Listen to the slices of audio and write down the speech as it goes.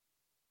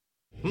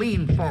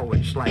Lean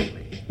forward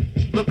slightly.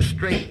 Look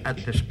straight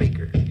at the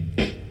speaker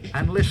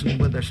and listen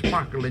with a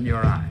sparkle in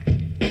your eye,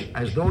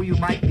 as though you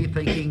might be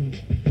thinking,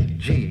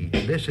 gee,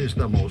 this is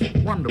the most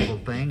wonderful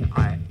thing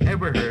I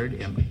ever heard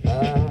in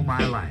all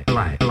my life.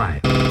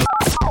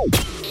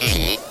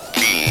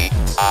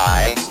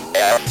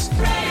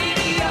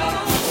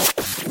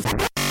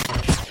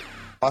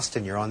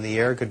 Austin, you're on the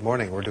air. Good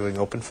morning. We're doing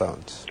open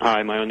phones.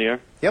 Hi, am I on the air?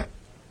 Yep.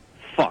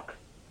 Fuck.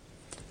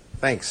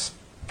 Thanks.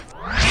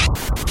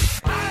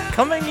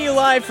 Coming to you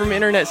live from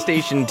internet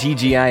station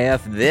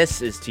TGIF,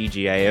 this is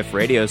TGIF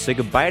Radio. Say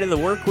goodbye to the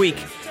work week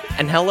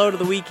and hello to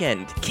the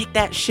weekend. Kick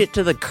that shit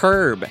to the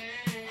curb.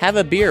 Have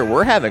a beer.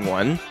 We're having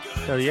one.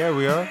 Oh, yeah,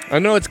 we are. I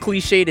know it's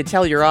cliche to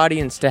tell your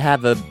audience to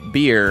have a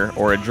beer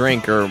or a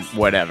drink or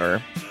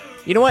whatever.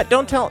 You know what?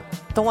 Don't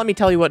let me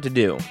tell you what to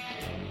do.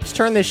 Just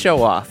turn this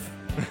show off.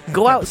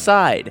 Go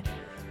outside.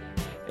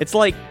 It's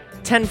like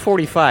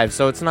 10:45,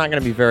 so it's not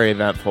going to be very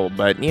eventful,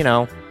 but, you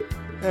know,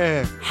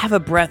 have a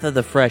breath of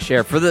the fresh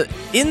air.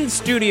 In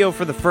studio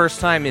for the first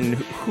time in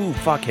who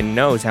fucking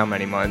knows how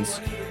many months,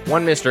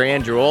 one Mr.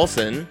 Andrew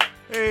Olson.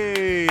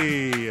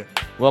 Hey!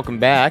 Welcome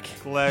back.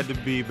 Glad to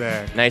be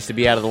back. Nice to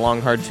be out of the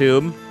long, hard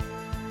tube.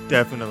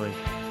 Definitely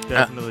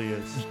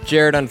is.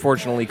 Jared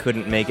unfortunately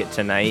couldn't make it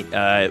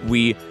tonight.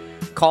 We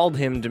called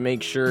him to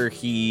make sure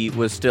he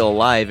was still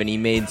alive, and he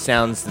made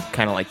sounds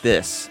kind of like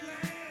this.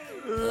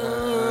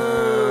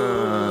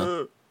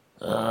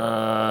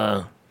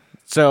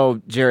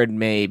 So Jared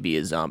may be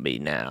a zombie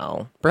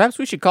now. Perhaps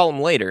we should call him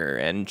later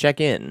and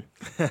check in.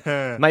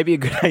 Might be a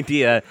good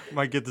idea.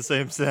 Might get the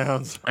same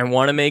sounds. I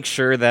want to make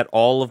sure that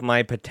all of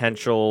my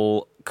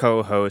potential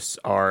co-hosts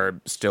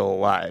are still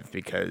alive,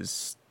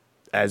 because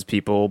as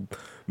people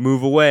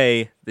move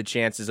away, the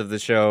chances of the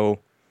show...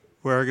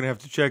 We're going to have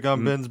to check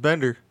on Ben's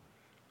Bender.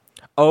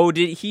 Oh,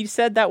 he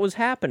said that was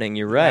happening.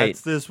 You're right.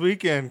 That's this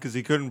weekend because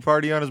he couldn't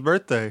party on his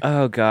birthday.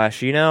 Oh,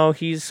 gosh. You know,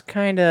 he's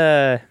kind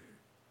of...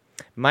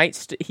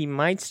 he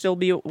might still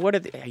be...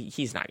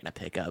 He's not going to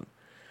pick up.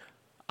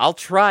 I'll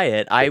try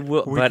it. I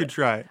will. We could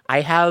try it.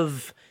 I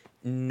have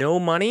no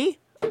money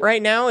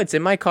right now. It's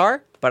in my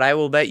car. But I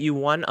will bet you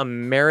 $1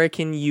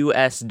 American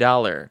US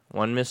dollar.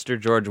 One Mr.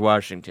 George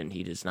Washington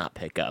he does not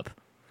pick up.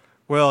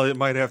 Well, it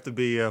might have to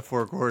be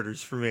 4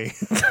 quarters for me.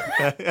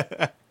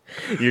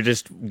 You're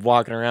just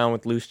walking around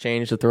with loose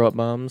change to throw up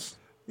bombs?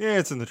 Yeah,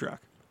 it's in the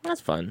truck.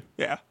 That's fun.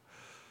 Yeah.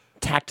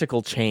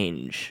 Tactical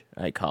change,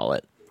 I call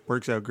it.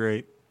 Works out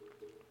great.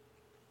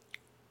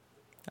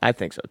 I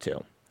think so,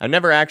 too. I've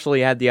never actually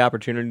had the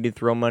opportunity to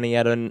throw money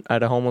at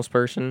a homeless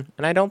person,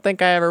 and I don't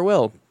think I ever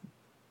will.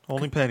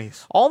 Only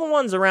pennies. All the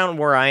ones around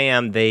where I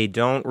am, they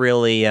don't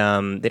really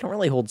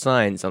hold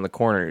signs on the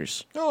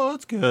corners. Oh,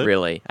 that's good.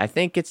 Really. I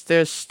think it's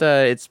just,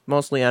 it's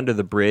mostly under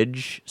the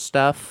bridge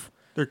stuff.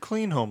 They're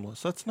clean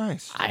homeless. That's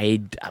nice.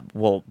 I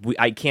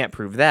can't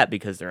prove that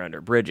because they're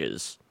under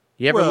bridges.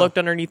 You ever looked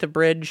underneath a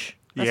bridge?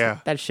 Yeah.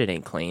 That shit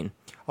ain't clean.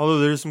 Although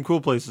there's some cool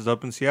places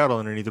up in Seattle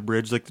underneath the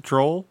bridge, like the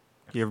Troll.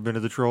 You ever been to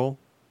the Troll?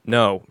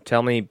 No.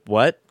 Tell me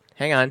what?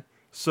 Hang on.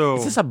 So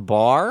is this a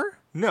bar?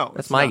 No.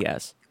 That's my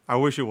guess. I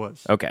wish it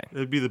was. Okay.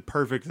 It'd be the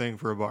perfect thing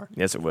for a bar.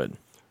 Yes, it would.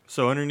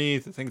 So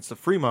underneath, I think it's the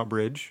Fremont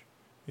Bridge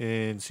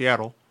in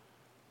Seattle,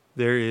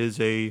 there is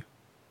a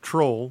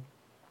troll.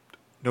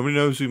 Nobody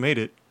knows who made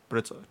it, but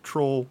it's a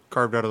troll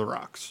carved out of the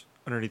rocks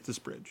underneath this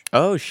bridge.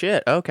 Oh,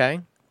 shit.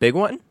 Okay. Big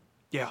one?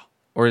 Yeah.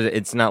 Or is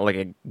it's not like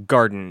a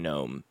garden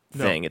gnome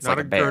thing? No, it's not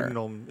like a bear. garden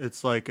gnome.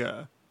 It's like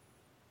a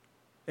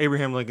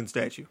Abraham Lincoln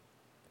statue.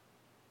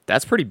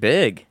 That's pretty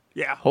big.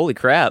 Yeah. Holy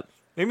crap.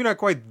 Maybe not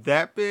quite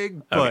that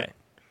big, but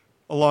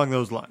along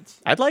those lines.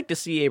 I'd like to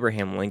see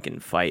Abraham Lincoln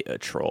fight a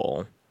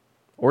troll.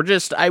 Or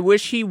just, I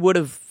wish he would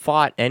have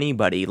fought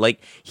anybody. Like,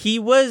 he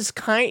was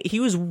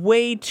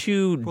way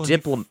too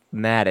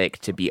diplomatic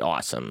to be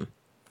awesome,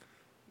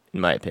 in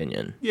my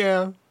opinion.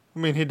 Yeah. I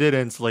mean, he did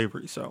end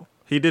slavery, so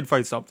he did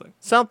fight something.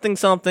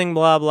 Something,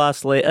 blah, blah,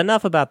 slave.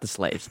 Enough about the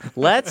slaves.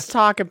 Let's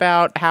talk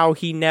about how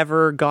he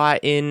never got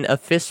in a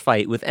fist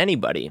fight with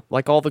anybody,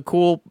 like all the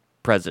cool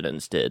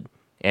presidents did.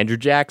 Andrew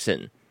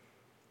Jackson.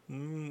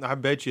 I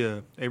bet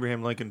you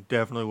Abraham Lincoln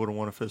definitely would have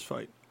won a fist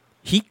fight.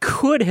 He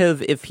could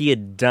have if he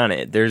had done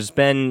it. There's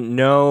been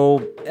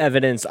no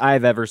evidence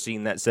I've ever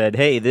seen that said,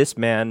 hey, this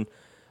man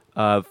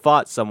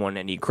fought someone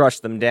and he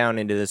crushed them down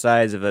into the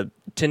size of a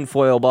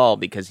tinfoil ball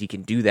because he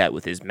can do that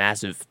with his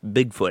massive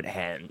Bigfoot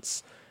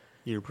hands.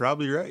 You're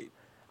probably right.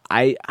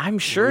 I'm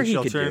sure he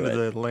could do it. We shall turn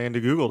to the land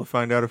of Google to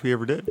find out if he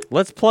ever did.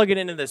 Let's plug it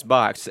into this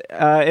box.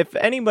 If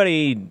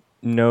anybody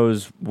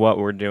knows what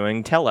we're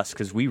doing, tell us,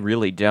 because we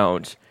really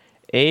don't.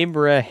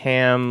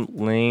 Abraham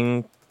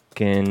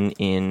Lincoln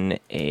in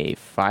a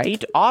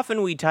fight.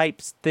 Often we type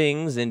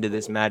things into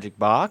this magic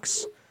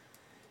box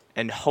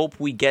and hope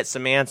we get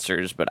some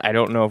answers, but I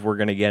don't know if we're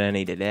going to get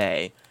any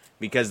today,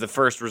 because the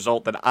first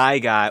result that I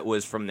got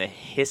was from the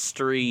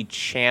History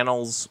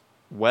Channel's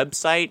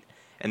website,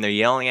 and they're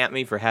yelling at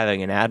me for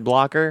having an ad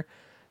blocker,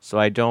 so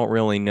I don't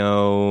really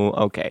know.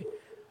 Okay.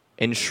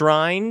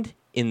 Enshrined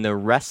in the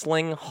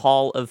Wrestling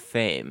Hall of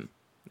Fame.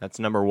 That's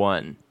number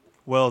 1.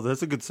 Well,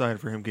 that's a good sign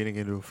for him getting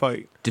into a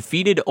fight.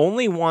 Defeated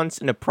only once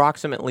in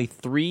approximately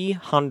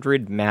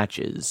 300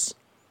 matches.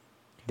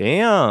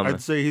 Damn.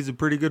 I'd say he's a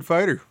pretty good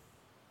fighter.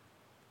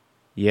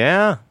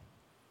 Yeah.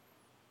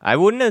 I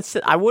wouldn't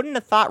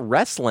have thought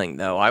wrestling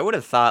though. I would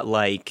have thought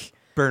like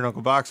Bare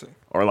knuckle boxing.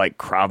 or like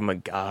Krav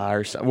Maga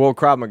or something. Well,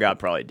 Krav Maga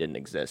probably didn't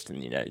exist in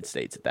the United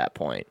States at that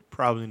point.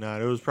 Probably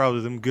not. It was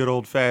probably them good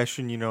old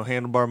fashioned,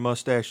 handlebar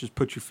mustaches,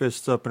 put your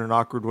fists up in an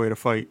awkward way to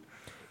fight.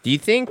 Do you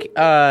think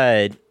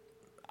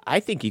I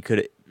think he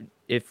could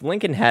if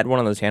Lincoln had one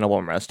of those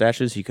handlebar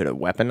mustaches, he could have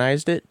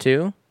weaponized it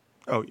too.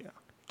 Oh yeah,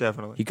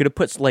 definitely. He could have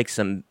put like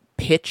some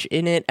pitch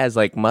in it as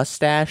like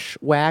mustache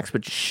wax,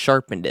 but just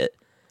sharpened it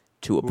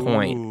to a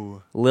point.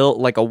 Ooh.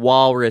 Like a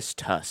walrus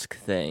tusk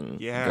thing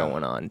Yeah.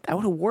 going on. That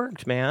would have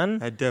worked, man.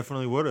 That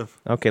definitely would have.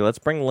 Okay, let's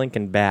bring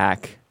Lincoln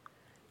back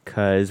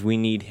because we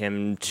need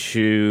him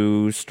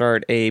to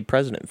start a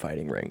president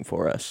fighting ring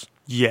for us.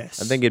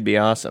 Yes. I think it'd be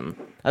awesome.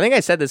 I think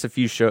I said this a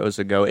few shows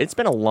ago. It's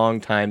been a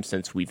long time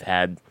since we've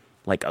had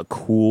like a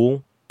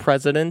cool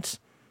president.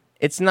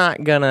 It's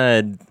not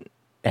gonna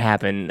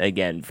happen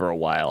again for a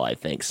while, I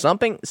think.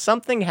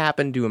 Something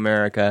happened to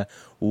America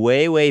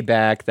way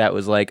back that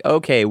was like,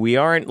 okay, we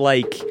aren't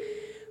like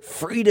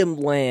freedom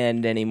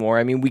land anymore.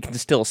 I mean, we can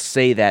still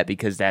say that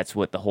because that's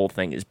what the whole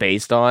thing is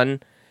based on,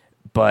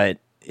 but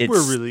we're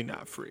really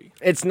not free.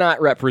 it's not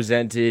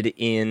represented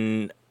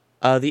in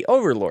the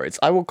overlords.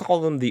 I will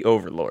call them the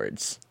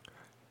overlords.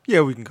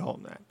 Yeah, we can call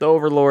them that. The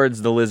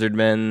overlords, the lizard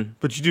men.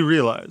 But you do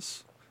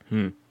realize,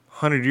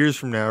 100 years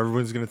from now,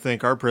 everyone's going to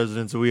think our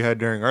presidents that we had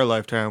during our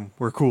lifetime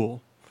were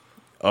cool.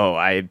 Oh,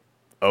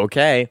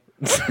 okay.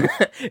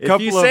 If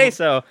Couple you of say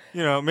them.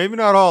 so. Maybe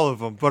not all of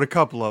them, but a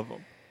couple of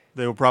them.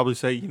 They will probably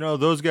say,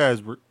 those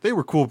guys were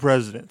cool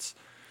presidents.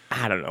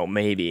 I don't know,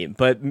 maybe.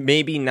 But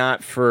maybe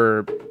not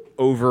for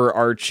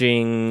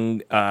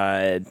overarching,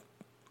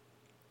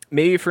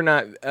 maybe for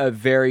not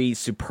very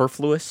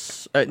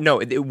superfluous. No,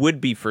 it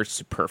would be for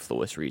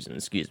superfluous reasons.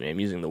 Excuse me, I'm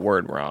using the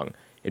word wrong.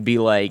 It'd be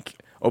like,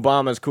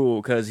 Obama's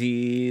cool because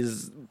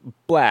he's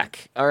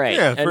black. All right.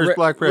 Yeah, And first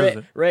black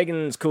president.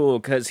 Reagan's cool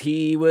because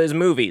he was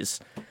movies.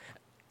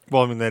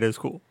 Well, I mean, that is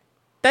cool.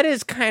 That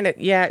is kind of,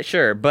 yeah,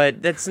 sure,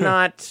 but that's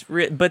not,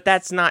 but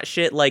that's not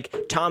shit like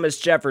Thomas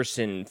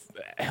Jefferson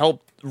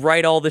helped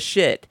write all the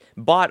shit,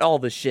 bought all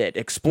the shit,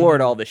 explored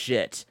all the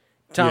shit.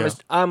 Thomas,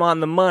 I'm on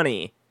the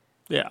money.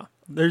 Yeah.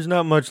 There's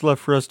not much left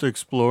for us to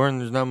explore,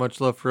 and there's not much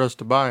left for us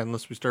to buy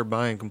unless we start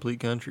buying complete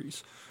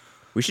countries.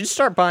 We should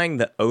start buying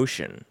the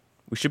ocean.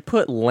 We should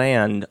put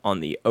land on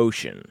the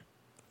ocean.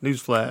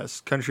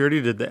 Newsflash, country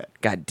already did that.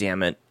 God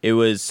damn it. It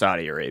was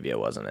Saudi Arabia,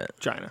 wasn't it?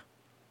 China.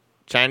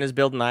 China's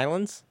building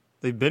islands?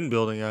 They've been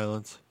building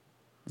islands.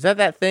 Is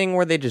that thing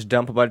where they just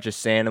dump a bunch of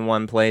sand in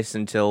one place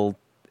until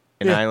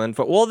an Yeah. island?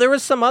 Well, there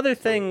was some other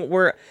thing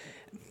where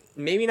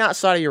maybe not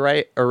Saudi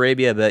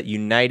Arabia, but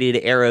United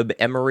Arab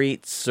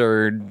Emirates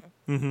or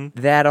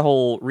that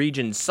whole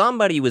region.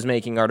 Somebody was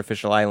making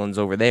artificial islands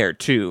over there,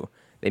 too.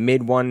 They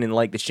made one in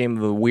like the shape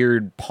of a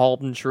weird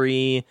palm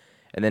tree,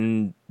 and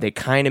then they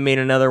kind of made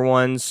another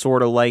one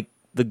sort of like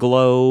the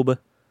globe.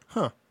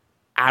 Huh.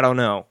 I don't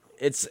know.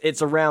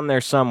 It's around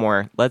there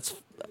somewhere.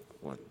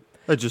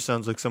 That just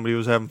sounds like somebody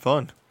was having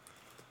fun.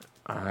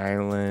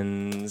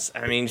 Islands.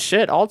 I mean,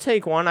 shit, I'll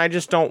take one. I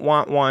just don't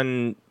want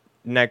one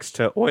next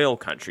to oil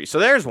country. So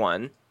there's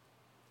one.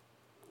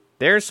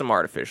 There's some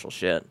artificial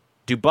shit.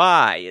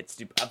 Dubai.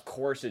 Of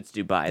course it's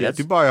Dubai. Yeah,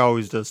 Dubai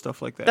always does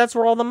stuff like that. That's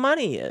where all the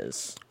money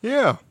is.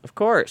 Yeah. Of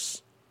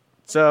course.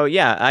 So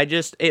yeah,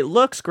 it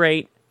looks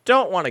great.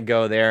 Don't want to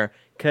go there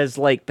because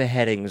like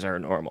beheadings are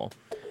normal.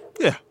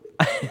 Yeah.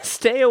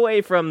 Stay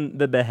away from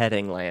the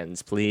beheading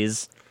lands,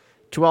 please.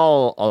 To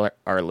all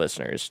our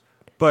listeners.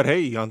 But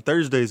hey, on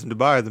Thursdays in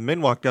Dubai, the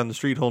men walk down the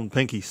street holding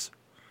pinkies.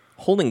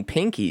 Holding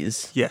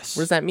pinkies? Yes.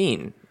 What does that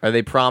mean? Are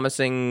they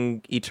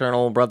promising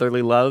eternal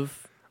brotherly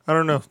love I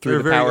don't know. through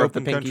They're the a very power of the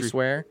open pinky country.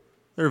 swear?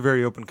 They're a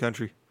very open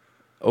country.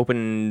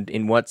 Open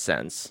in what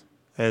sense?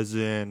 As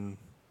in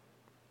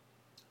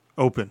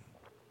open.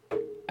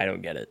 I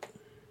don't get it.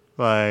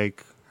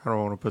 Like, how do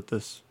I want to put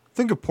this?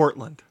 Think of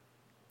Portland.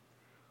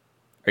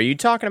 Are you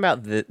talking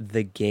about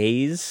the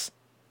gays?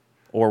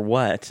 Or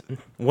what?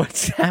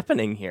 What's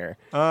happening here?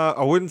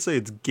 I wouldn't say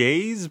it's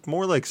gays,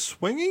 more like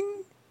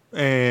swinging.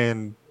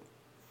 And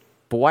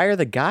But why are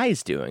the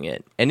guys doing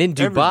it? And in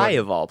Dubai, Everybody.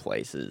 of all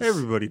places.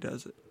 everybody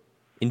does it.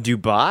 In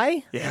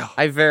Dubai? Yeah.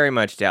 I very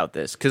much doubt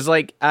this. Because,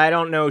 like, I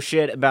don't know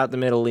shit about the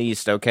Middle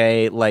East,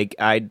 okay? Like,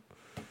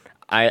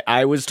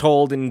 I was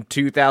told in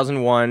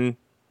 2001,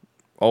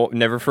 oh,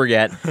 never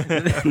forget,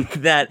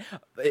 that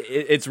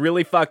it's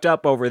really fucked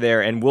up over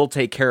there and we'll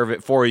take care of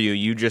it for you.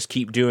 You just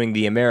keep doing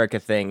the America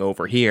thing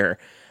over here.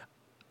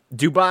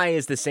 Dubai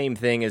is the same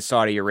thing as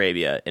Saudi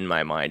Arabia in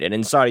my mind. And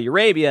in Saudi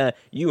Arabia,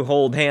 you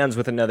hold hands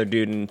with another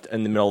dude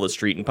in the middle of the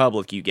street in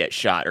public, you get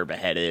shot or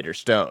beheaded or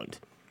stoned.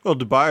 Well,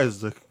 Dubai is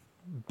the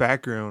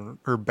background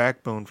or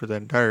backbone for that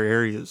entire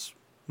area's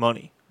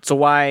money. So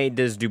why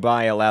does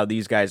Dubai allow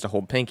these guys to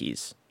hold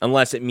pinkies?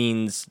 Unless it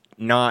means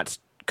not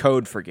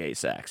code for gay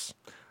sex.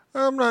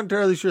 I'm not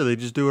entirely sure. They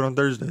just do it on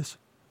Thursdays.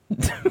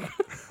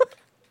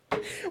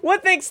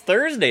 What makes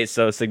Thursday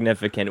so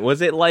significant?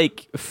 Was it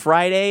like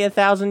Friday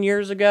 1,000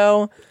 years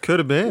ago? Could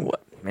have been.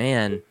 What,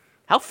 man,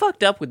 how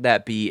fucked up would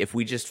that be if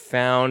we just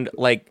found,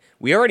 like,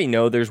 we already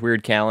know there's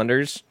weird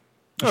calendars.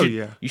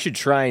 You should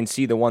try and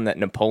see the one that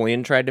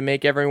Napoleon tried to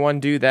make everyone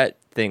do. That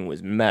thing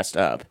was messed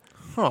up.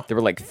 Huh. There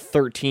were like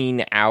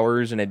 13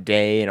 hours in a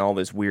day and all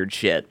this weird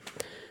shit.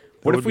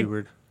 That would be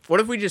weird. What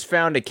if we just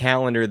found a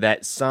calendar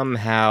that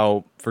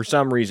somehow, for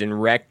some reason,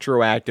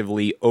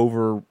 retroactively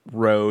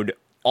overrode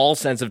all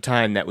sense of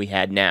time that we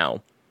had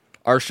now?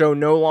 Our show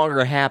no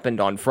longer happened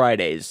on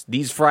Fridays.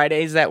 These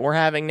Fridays that we're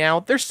having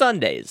now, they're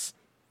Sundays.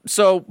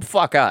 So,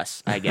 fuck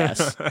us, I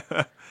guess.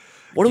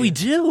 What do we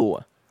do?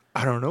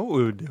 I don't know what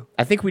we would do.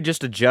 I think we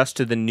just adjust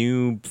to the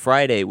new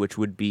Friday, which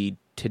would be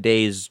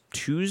today's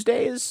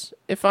Tuesdays,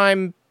 if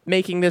I'm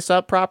making this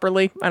up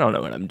properly. I don't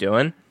know what I'm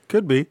doing.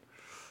 Could be.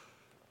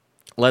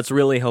 Let's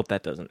really hope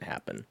that doesn't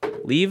happen.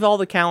 Leave all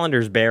the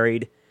calendars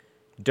buried.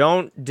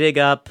 Don't dig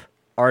up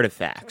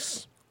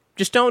artifacts.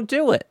 Just don't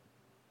do it.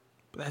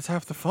 But that's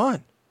half the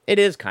fun. It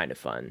is kind of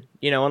fun.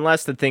 You know,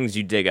 unless the things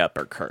you dig up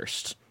are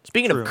cursed.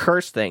 Speaking True. of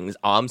cursed things,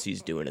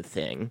 OMSI's doing a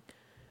thing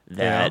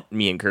that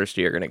me and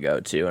Kirsty are going to go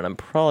to, and I'm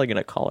probably going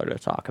to call her to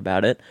talk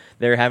about it.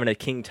 They're having a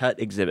King Tut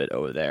exhibit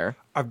over there.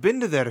 I've been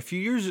to that a few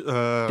years.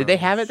 Did they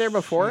have it there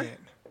before? Shit.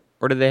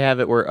 Or did they have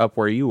it up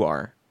where you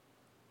are?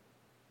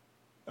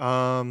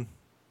 No,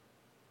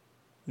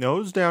 it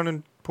was down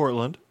in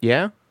Portland.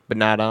 Yeah? But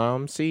not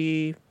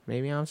OMSI?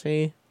 Maybe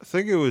OMSI? I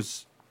think it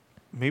was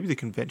maybe the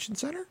convention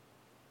center.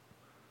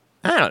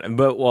 I don't know.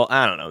 But, well,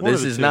 I don't know. One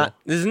This of the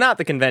is two. not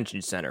the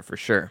convention center for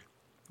sure.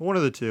 One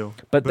of the two.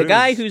 But the it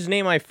guy was- whose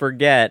name I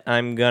forget,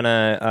 I'm going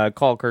to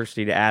call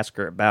Kirsty to ask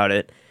her about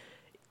it.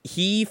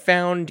 He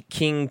found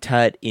King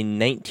Tut in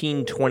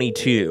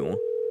 1922,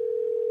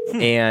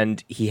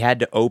 and he had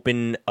to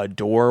open a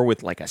door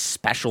with like a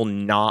special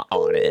knot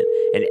on it.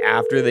 And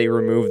after they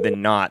removed the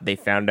knot, they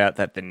found out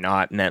that the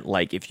knot meant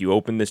like if you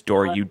open this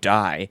door, you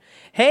die.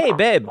 Hey,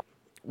 babe,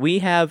 we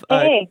have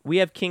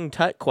King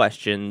Tut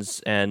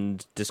questions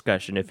and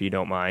discussion if you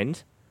don't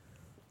mind.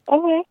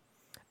 Okay.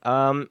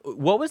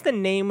 What was the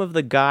name of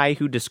the guy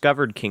who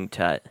discovered King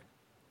Tut?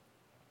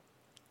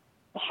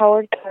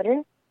 Howard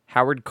Carter.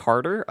 Howard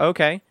Carter?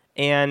 Okay.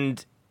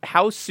 And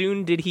how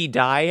soon did he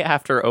die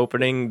after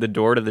opening the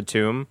door to the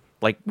tomb?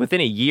 Like, within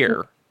a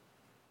year.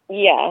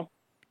 Yeah.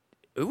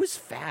 It was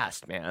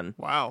fast, man.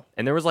 Wow.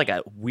 And there was, like,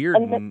 a weird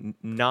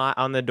knot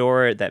on the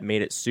door that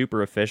made it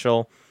super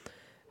official.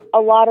 A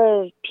lot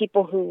of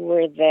people who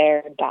were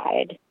there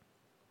died,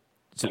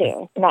 So,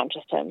 too. Not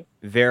just him.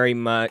 very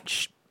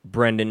much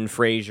Brendan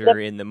Fraser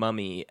in The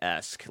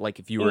Mummy-esque. Like,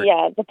 if you were...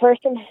 Yeah, the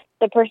person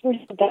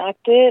who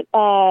backed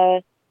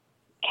it,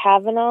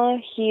 Kavanaugh,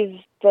 he's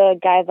the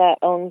guy that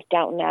owns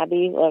Downton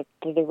Abbey, like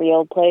the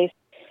real place.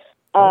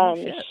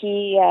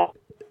 Shit.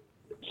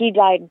 He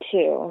died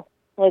too.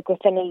 Like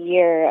within a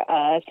year,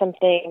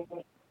 something,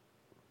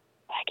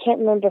 I can't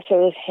remember if it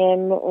was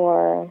him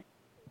or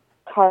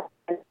Carter,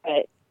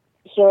 but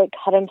he like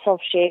cut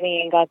himself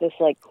shaving and got this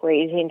like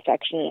crazy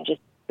infection and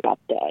just got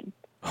dead.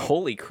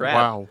 Holy crap.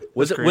 Wow.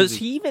 Was That's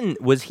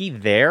he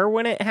there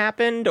when it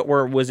happened,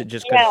 or was it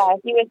just 'cause... Yeah,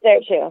 he was there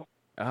too.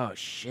 Oh,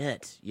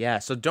 shit. Yeah,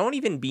 so don't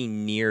even be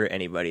near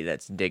anybody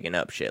that's digging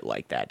up shit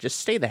like that. Just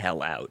stay the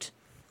hell out.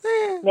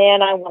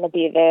 Man, I want to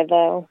be there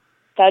though.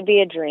 That'd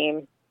be a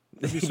dream.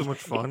 It'd be so much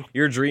fun.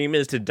 Your dream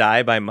is to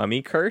die by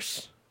mummy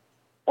curse?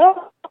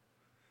 Oh,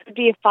 it'd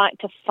be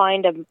to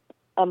find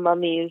a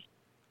mummy's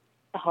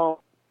home.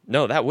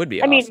 No, that would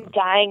be I awesome.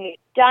 mean,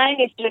 dying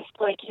is just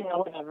like,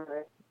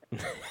 whatever.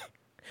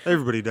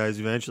 Everybody dies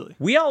eventually.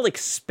 We all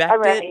expect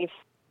Alrighty. it.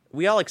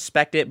 We all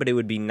expect it, but it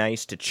would be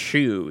nice to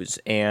choose.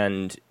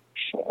 And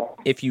Sure.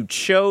 if you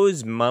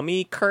chose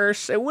mummy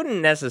curse, it wouldn't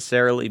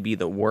necessarily be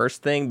the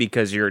worst thing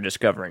because you're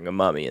discovering a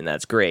mummy, and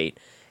that's great.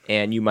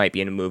 And you might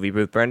be in a movie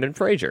with Brendan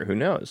Fraser. Who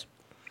knows?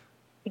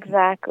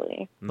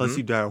 Exactly. Unless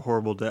you die a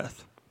horrible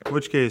death. In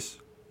which case,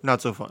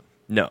 not so fun.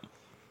 No.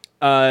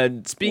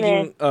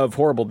 Speaking of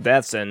horrible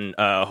deaths and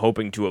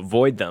hoping to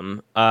avoid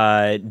them,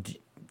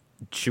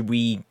 should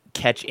we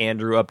catch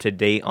Andrew up to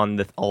date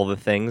on all the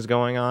things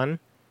going on?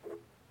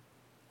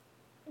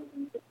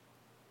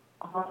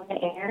 On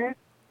the air?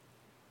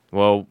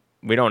 Well,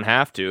 we don't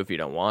have to if you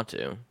don't want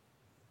to.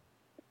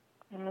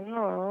 I don't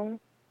know.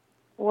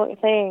 What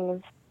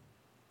things?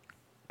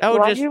 Oh,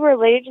 Why just do you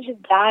relate to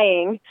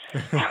dying?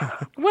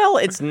 well,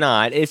 it's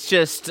not. It's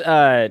just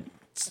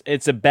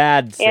it's a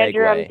bad segue.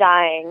 Andrew, I'm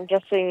dying,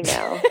 just so you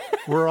know.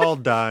 We're all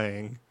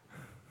dying.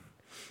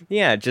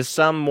 Yeah, just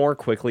some more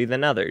quickly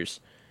than others.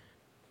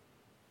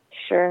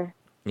 Sure.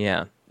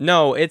 Yeah.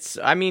 No, it's.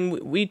 I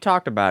mean, we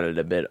talked about it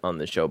a bit on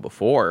the show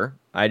before.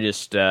 I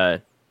just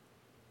I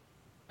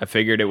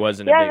figured it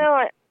wasn't a Yeah, big.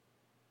 no.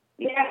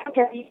 Yeah,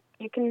 okay.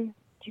 You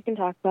can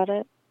talk about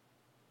it.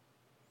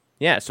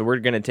 Yeah, so we're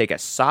gonna take a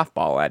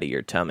softball out of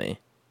your tummy.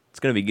 It's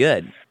gonna be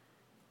good.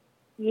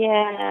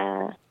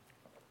 Yeah.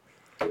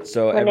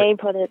 So Renee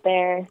put it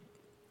there.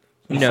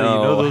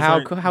 No, how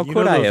aren't- could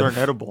those I have? aren't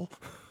edible.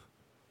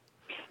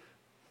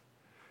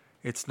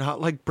 It's not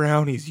like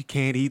brownies. You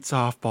can't eat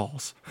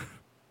softballs.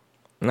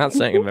 I'm not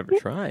saying I've ever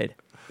tried.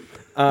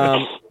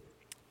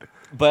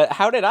 But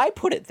how did I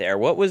put it there?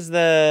 What was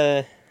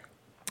the?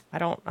 I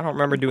don't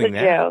remember doing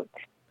It's a that. joke.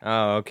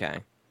 Oh, okay.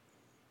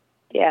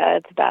 Yeah,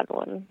 it's a bad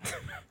one.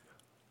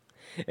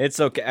 It's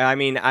okay. I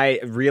mean, I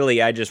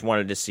just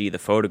wanted to see the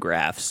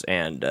photographs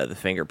and the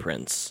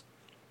fingerprints.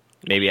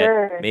 Maybe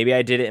Sure.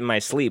 I did it in my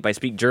sleep. I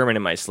speak German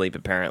in my sleep,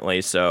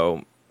 apparently.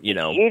 So You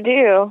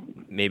do,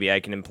 maybe I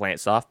can implant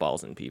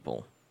softballs in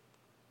people.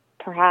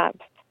 perhaps.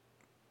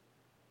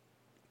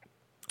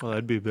 Well,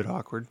 that'd be a bit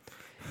awkward.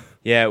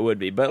 Yeah, it would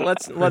be. But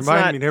let's Remind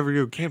not me never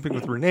to go camping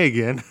with Renee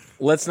again.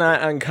 let's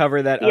not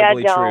uncover that Yeah,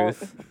 ugly don't.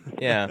 truth.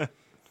 Yeah.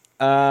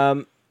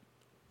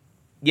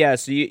 Yeah,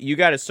 so you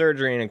got a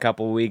surgery in a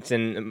couple of weeks,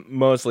 and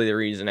mostly the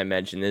reason I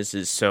mentioned this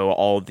is so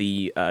all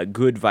the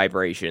good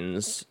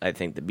vibrations, I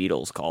think the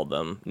Beatles called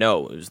them.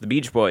 No, it was the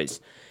Beach Boys,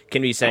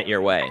 can be sent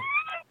your way.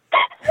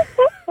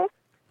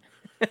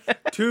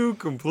 Two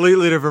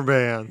completely different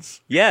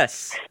bands.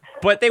 Yes,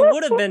 but they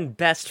would have been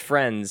best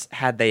friends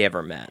had they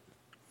ever met.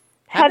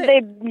 Had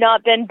they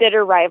not been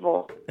bitter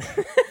rivals.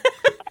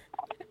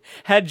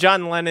 Had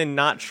John Lennon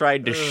not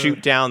tried to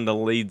shoot down the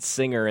lead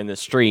singer in the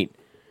street.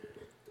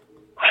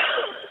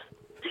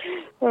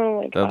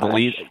 Oh my The god.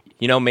 lead,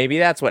 maybe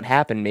that's what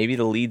happened. Maybe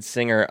the lead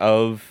singer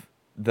of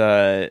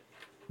the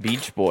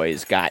Beach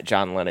Boys got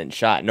John Lennon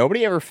shot.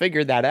 Nobody ever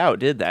figured that out,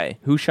 did they?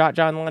 Who shot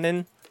John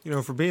Lennon?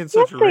 For being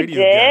such a they radio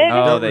did. guy, you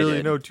Oh, don't they really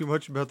did. know too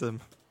much about the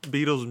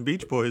Beatles and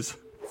Beach Boys.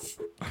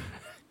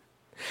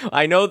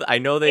 I know they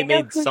They know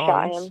made who shot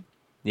songs. him.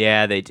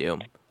 Yeah, they do.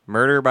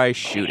 Murder by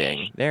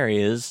shooting. There he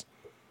is.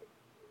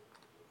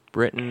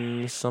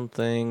 Britain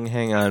something.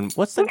 Hang on.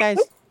 What's the guy's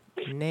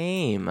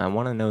name? I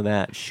want to know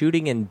that.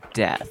 Shooting and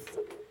Death.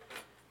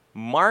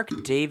 Mark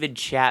David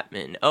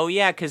Chapman. Oh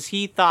yeah, because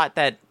he thought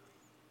that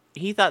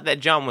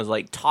John was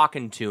like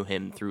talking to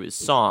him through his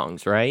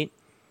songs, right?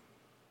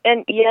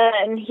 And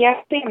he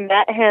actually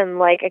met him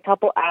like a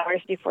couple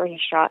hours before he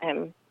shot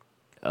him.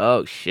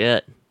 Oh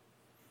shit.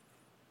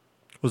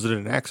 Was it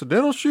an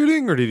accidental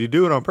shooting, or did he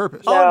do it on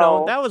purpose? Oh no,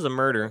 No. that was a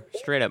murder.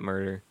 Straight up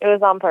murder. It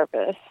was on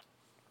purpose.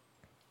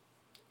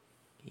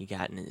 He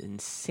got an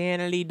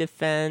insanity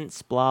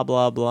defense, blah,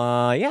 blah,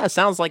 blah. Yeah,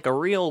 sounds like a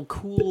real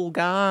cool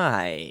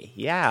guy.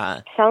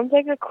 Yeah. Sounds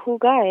like a cool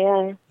guy,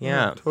 yeah.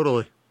 Yeah.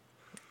 Totally.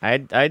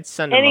 I'd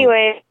send him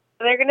Anyway,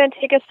 they're gonna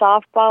take a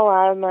softball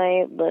out of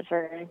my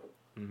liver.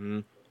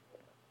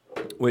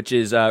 which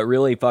is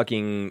really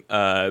fucking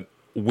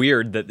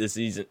weird that this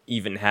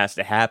even has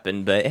to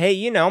happen. But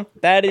hey,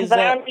 that is... But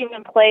I don't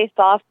even play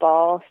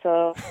softball,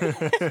 so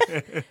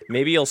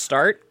maybe you'll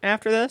start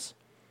after this?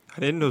 I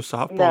didn't know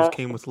softballs No.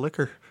 came with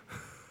liquor.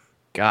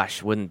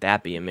 Gosh, wouldn't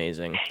that be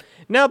amazing?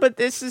 No, but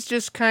this is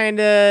just kind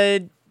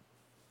of...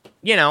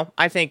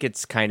 I think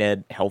it's kind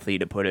of healthy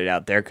to put it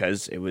out there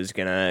because it was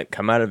going to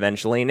come out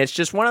eventually. And it's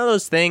just one of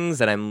those things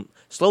that I'm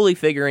slowly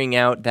figuring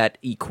out that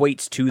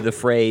equates to the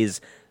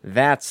phrase,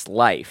 that's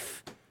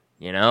life,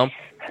 And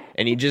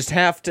you just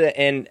have to,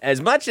 and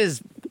as much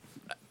as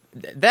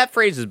that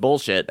phrase is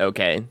bullshit,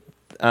 okay,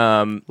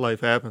 Life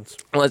happens.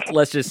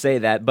 let's just say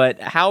that. But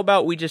how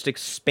about we just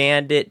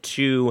expand it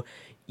to,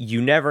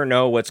 you never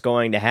know what's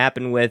going to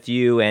happen with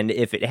you, and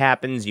if it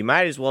happens, you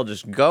might as well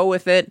just go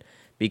with it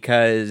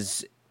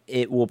because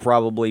it will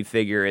probably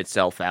figure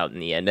itself out in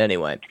the end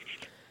anyway.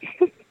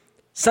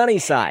 Sunny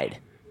side.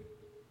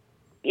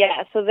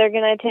 yeah. So they're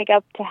gonna take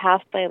up to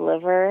half my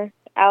liver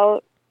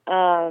out.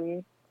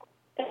 I'm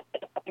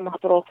in the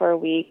hospital for a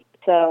week.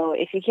 So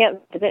if you can't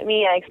visit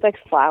me, I expect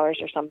flowers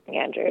or something,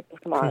 Andrew.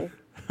 Come on.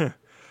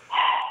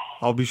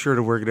 I'll be sure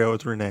to work it out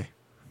with Renee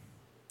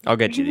I'll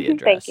get you the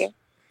address. Thank you.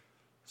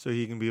 so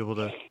he can be able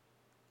to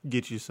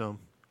get you some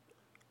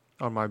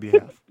on my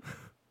behalf.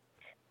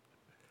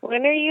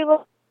 When are you?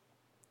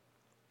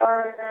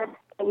 Or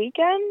the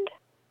weekend?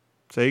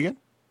 Say again?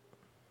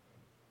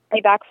 Are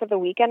you back for the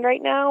weekend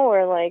right now,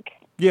 or like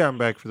Yeah, I'm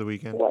back for the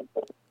weekend. what?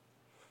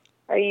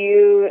 Are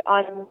you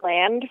on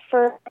land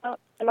for an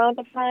amount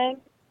of time?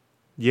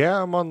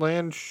 Yeah, I'm on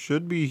land.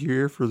 Should be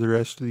here for the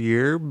rest of the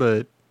year,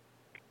 but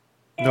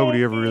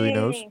nobody ever really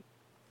knows. Yay.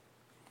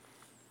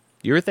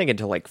 You were thinking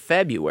to like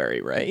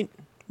February, right?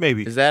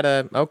 Maybe. Is that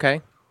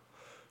okay?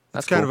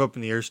 That's It's kind cool. of up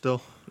in the air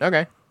still.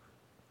 Okay.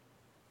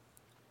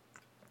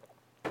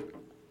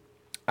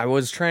 I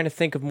was trying to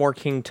think of more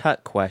King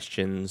Tut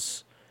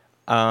questions.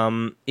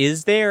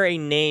 Is there a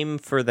name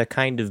for the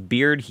kind of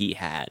beard he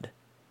had?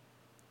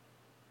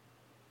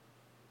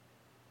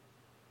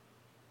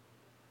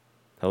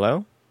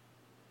 Hello?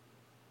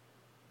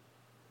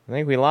 I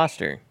think we lost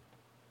her.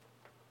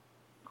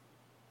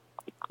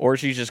 Or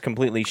she's just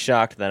completely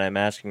shocked that I'm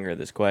asking her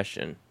this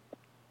question.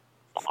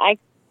 I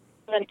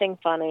something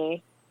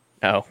funny.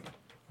 Oh.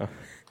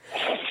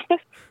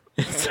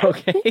 It's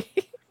okay.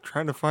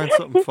 Trying to find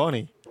something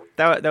funny.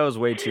 That was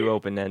way too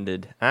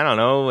open-ended. I don't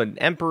know, an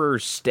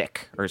Emperor's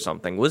stick or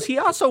something. Was he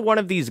also one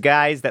of these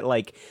guys that,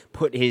 like,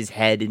 put his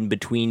head in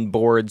between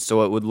boards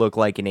so it would look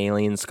like an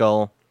alien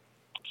skull?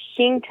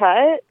 King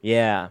Tut?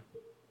 Yeah.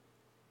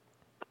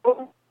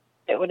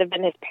 It would have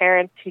been his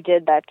parents who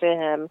did that to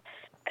him.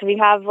 Because we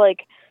have,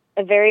 like,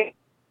 a very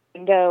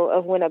window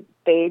of when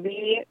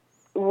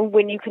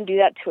you can do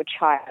that to a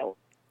child,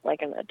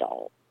 like an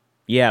adult.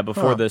 Yeah,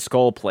 before the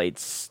skull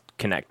plates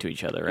connect to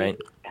each other, right?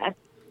 Yeah.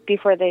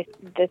 Before the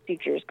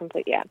suture is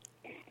complete, yeah.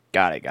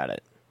 Got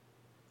it.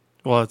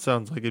 Well, it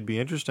sounds like it'd be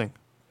interesting.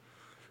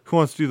 Who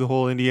wants to do the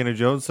whole Indiana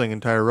Jones thing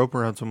and tie a rope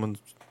around someone's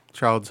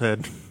child's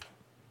head?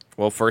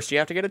 Well, first you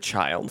have to get a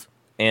child,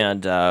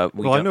 and I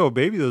know a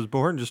baby that was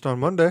born just on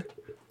Monday.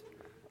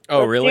 Oh,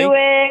 Let's really? do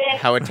it.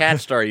 How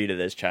attached are you to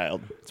this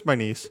child? It's my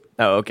niece.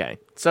 Oh, okay.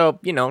 So,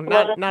 not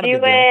a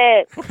big deal.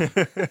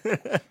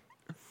 it.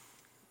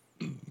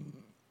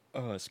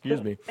 Oh,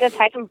 excuse me. I'm gonna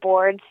tie some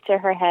boards to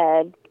her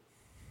head.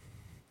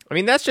 I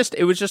mean,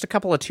 it was just a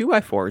couple of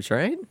 2x4s,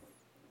 right?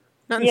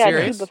 Nothing Yeah,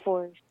 serious.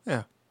 2x4s.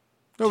 Yeah.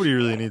 Nobody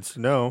really needs to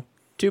know.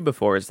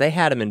 2x4s. They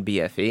had them in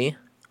BFE.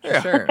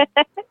 Yeah. Sure.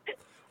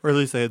 Or at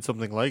least they had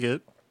something like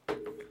it.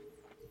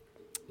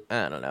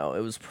 I don't know. It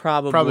was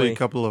probably Probably a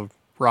couple of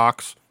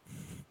rocks.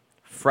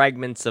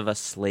 fragments of a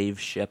slave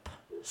ship.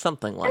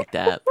 Something like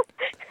that.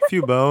 A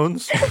few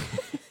bones.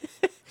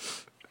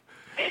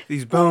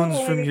 These bones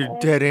from your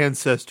dead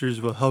ancestors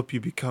will help you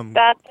become...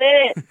 That's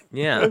it.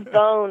 Yeah. Those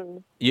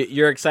bones.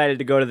 You're excited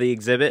to go to the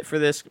exhibit for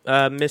this,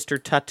 Mr.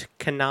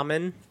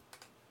 Tutkanamen?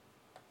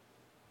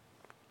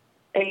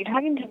 Are you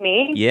talking to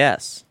me?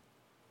 Yes.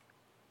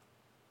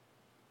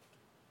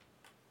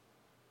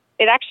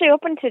 It actually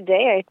opened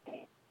today, I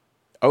think.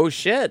 Oh,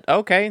 shit.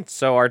 Okay.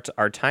 So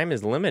our time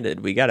is limited.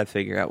 We got to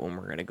figure out when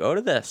we're going to go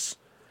to this.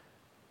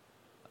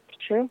 It's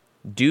true.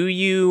 Do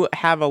you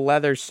have a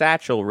leather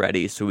satchel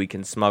ready so we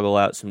can smuggle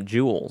out some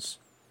jewels?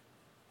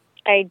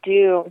 I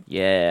do.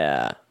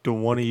 Yeah. Do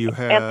one of you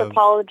have...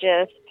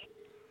 Anthropologist.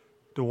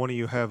 Do one of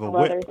you have a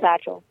Leather whip?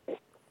 satchel.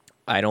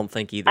 I don't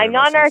think either I'm of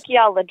not us an is.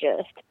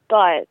 archaeologist,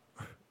 but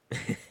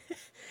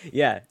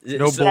Yeah.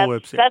 No So- bull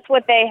whips. that's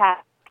what they have.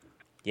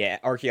 Yeah,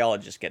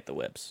 archaeologists get the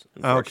whips,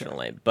 Okay.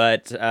 unfortunately.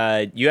 But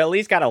you at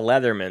least got a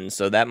Leatherman,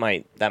 so that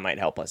might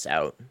help us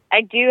out.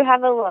 I do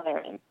have a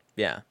Leatherman.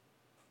 Yeah.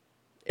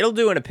 It'll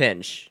do in a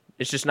pinch.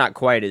 It's just not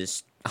quite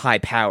as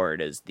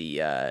high-powered as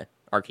the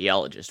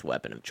archaeologist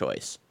weapon of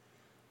choice.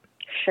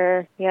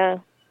 Sure, yeah.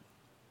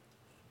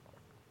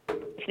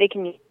 If they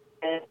can use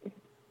it.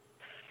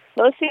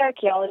 Most of the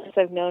archaeologists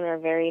I've known are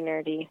very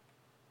nerdy.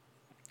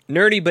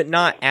 Nerdy, but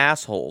not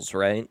assholes,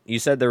 right? You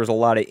said there was a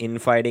lot of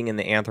infighting in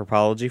the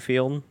anthropology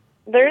field?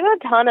 There's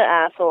a ton of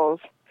assholes.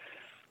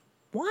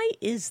 Why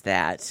is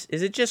that?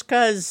 Is it just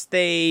because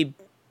they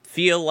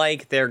feel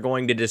like they're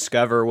going to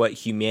discover what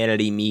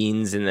humanity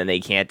means and then they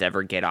can't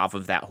ever get off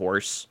of that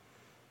horse?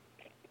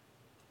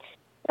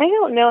 I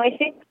don't know. I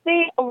think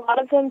a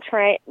lot of them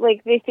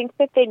they think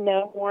that they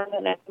know more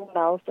than everyone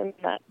else, and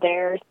that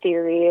their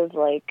theory of,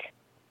 like,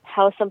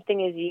 how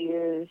something is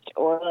used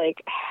or,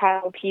 like,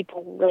 how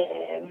people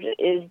live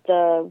is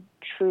the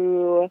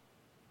true,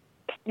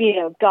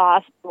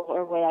 gospel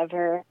or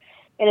whatever.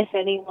 And if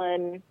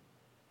anyone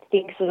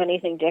thinks of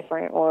anything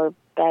different or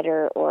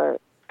better or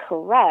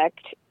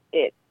correct,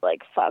 it,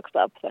 like, fucks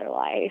up their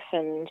life.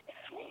 And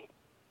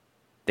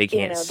They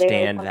can't they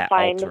stand always that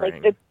find,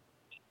 altering. like,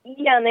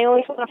 and they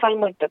always want to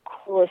find, like, the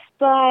coolest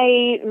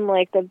site and,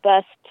 like, the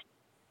best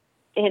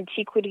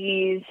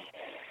antiquities.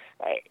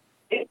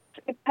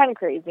 It's kind of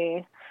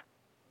crazy.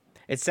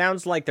 It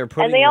sounds like they're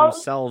putting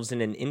themselves in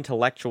an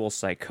intellectual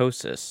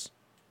psychosis.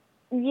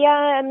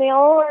 Yeah, and they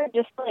all are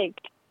just, like,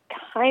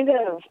 kind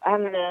of, I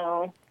don't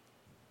know,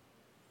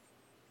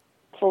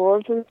 full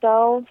of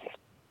themselves.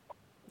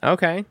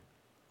 Okay.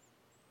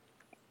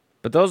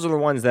 But those are the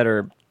ones that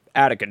are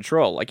out of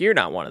control. Like, you're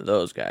not one of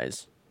those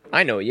guys.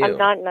 I know you. I'm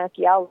not an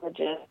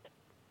archaeologist.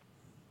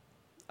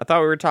 I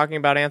thought we were talking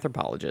about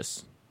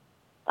anthropologists.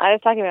 I was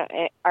talking about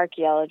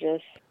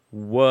archaeologists.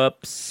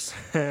 Whoops.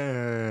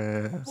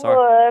 Sure.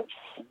 Whoops.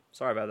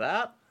 Sorry about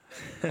that.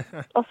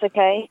 That's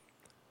okay.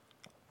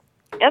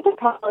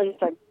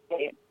 Anthropologists are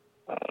great.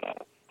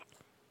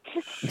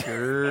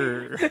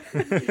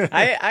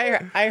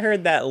 I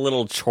heard that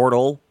little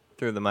chortle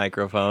through the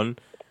microphone.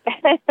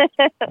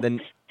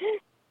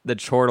 The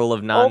chortle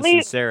of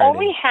non-sincerity.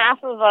 Only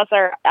half of us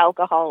are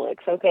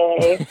alcoholics,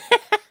 okay?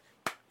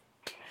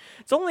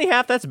 It's only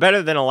half. That's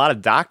better than a lot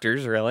of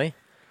doctors, really.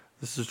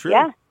 This is true.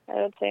 Yeah,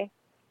 I would say.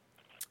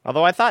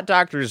 Although I thought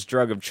doctors'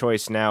 drug of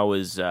choice now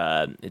is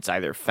it's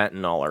either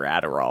fentanyl or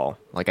Adderall.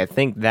 Like, I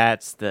think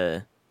that's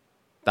the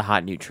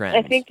hot new trend.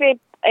 I think they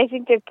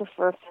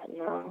prefer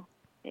fentanyl.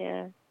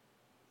 Yeah.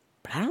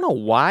 But I don't know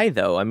why,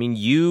 though. I mean,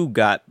 you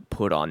got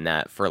put on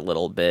that for a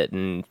little bit,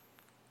 and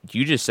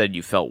you just said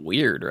you felt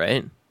weird,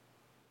 right?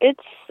 It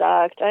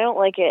sucked. I don't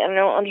like it, and I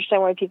don't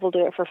understand why people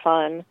do it for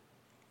fun.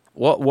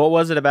 What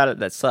was it about it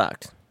that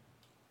sucked?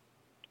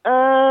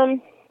 It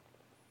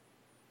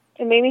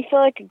made me feel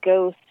like a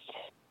ghost.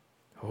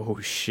 Oh,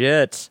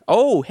 shit.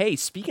 Oh, hey,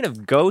 speaking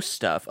of ghost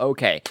stuff.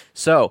 Okay,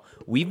 so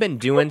we've been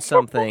doing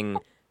something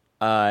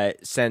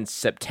since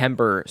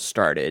September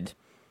started.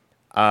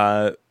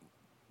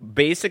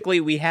 Basically,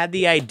 we had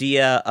the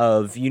idea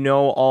of,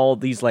 all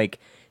these, like,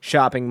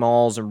 shopping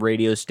malls and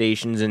radio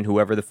stations and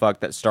whoever the fuck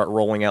that start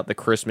rolling out the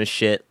Christmas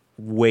shit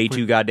way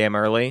too goddamn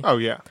early. Oh,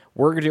 yeah.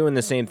 We're doing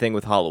the same thing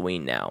with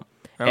Halloween now.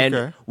 Okay.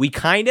 And we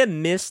kind of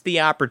missed the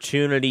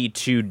opportunity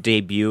to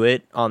debut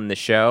it on the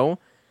show.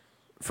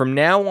 From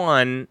now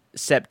on,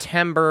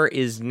 September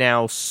is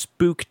now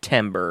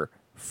Spooktember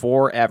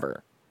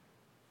forever.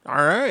 All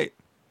right.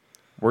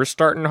 We're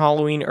starting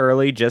Halloween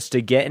early just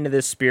to get into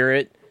the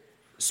spirit.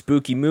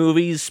 Spooky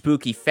movies,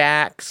 spooky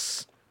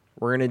facts.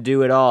 We're going to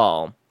do it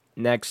all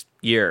next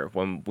year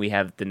when we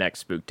have the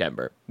next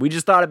Spooktember. We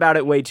just thought about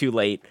it way too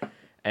late,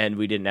 and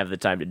we didn't have the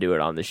time to do it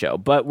on the show.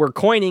 But we're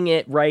coining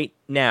it right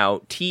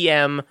now.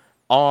 TMRC,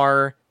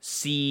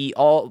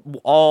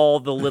 all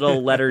the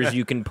little letters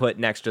you can put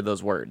next to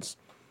those words.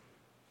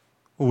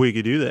 We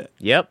could do that.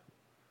 Yep.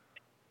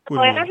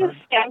 Well, I have a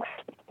stamp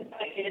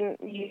I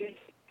didn't use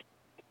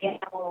a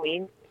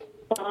Halloween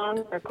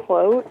song or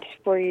quote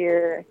for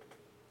your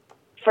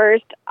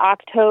first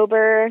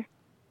October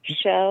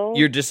show.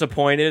 You're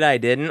disappointed I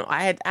didn't?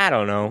 I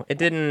don't know. It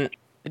didn't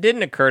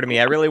occur to me.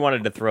 I really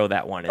wanted to throw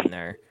that one in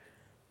there.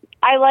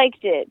 I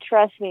liked it,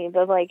 trust me,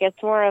 but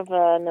it's more of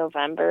a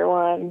November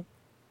one.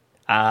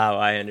 Oh,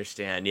 I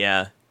understand.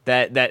 Yeah.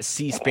 That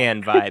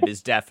C-SPAN vibe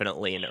is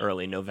definitely an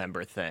early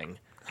November thing.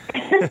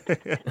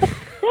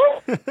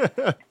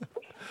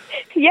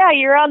 Yeah,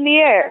 you're on the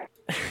air.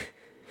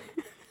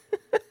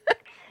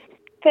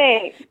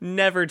 Thanks.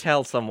 Never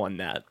tell someone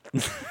that.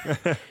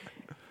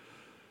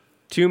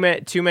 Too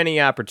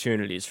many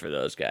opportunities for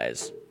those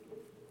guys.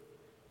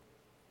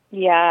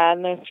 Yeah,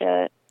 no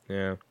shit.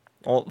 Yeah.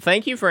 Well,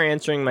 thank you for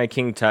answering my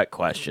King Tut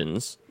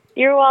questions.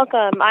 You're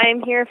welcome. I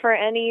am here for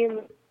any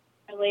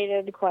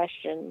related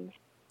questions.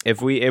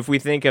 If we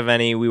think of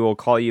any, we will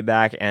call you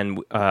back,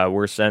 and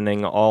we're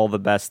sending all the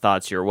best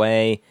thoughts your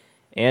way.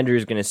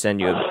 Andrew's going to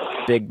send you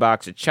a big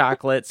box of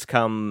chocolates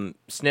come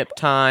snip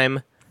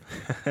time.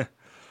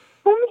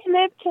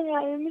 Snip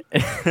time.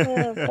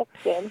 Oh, that's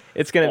good.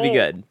 It's going to be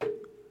good.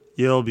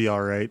 You'll be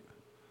all right.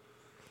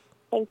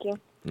 Thank you.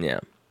 Yeah.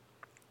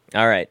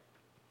 All right.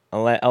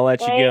 I'll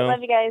let you Bye. go.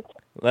 Love you guys.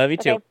 Love you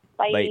Okay, too.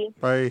 bye.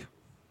 Bye.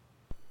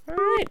 All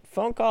right.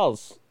 Phone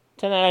calls.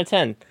 10 out of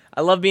 10.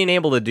 I love being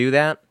able to do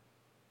that.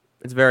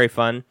 It's very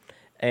fun.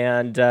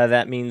 And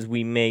that means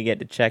we may get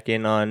to check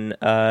in on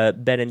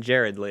Ben and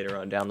Jared later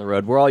on down the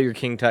road. Were all your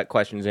King Tut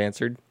questions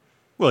answered?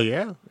 Well,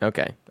 yeah.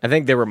 Okay. I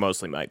think they were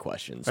mostly my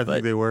questions. I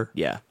think they were.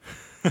 Yeah.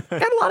 Got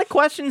a lot of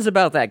questions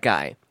about that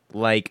guy.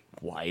 Like,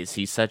 why is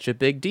he such a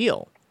big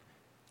deal?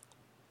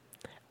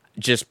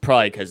 Just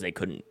probably because they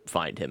couldn't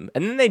find him.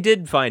 And then they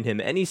did find him,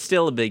 and he's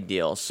still a big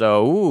deal.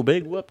 So,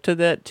 big whoop to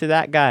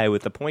that guy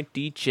with the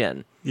pointy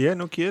chin. Yeah,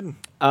 no kidding.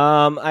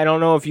 I don't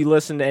know if you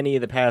listened to any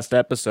of the past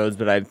episodes,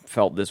 but I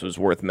felt this was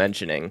worth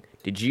mentioning.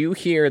 Did you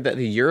hear that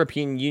the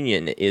European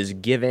Union is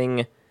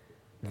giving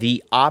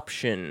the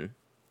option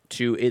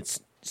to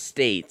its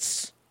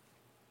states,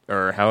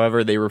 or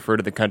however they refer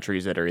to the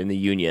countries that are in the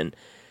Union,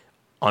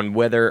 on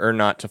whether or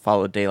not to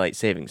follow daylight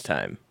savings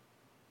time?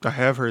 I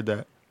have heard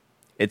that.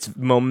 It's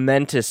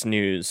momentous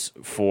news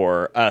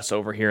for us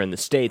over here in the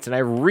States, and I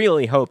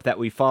really hope that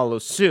we follow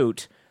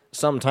suit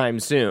sometime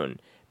soon,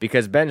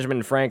 because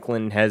Benjamin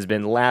Franklin has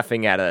been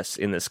laughing at us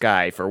in the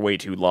sky for way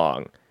too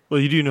long. Well,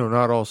 you do know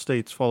not all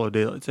states follow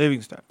daylight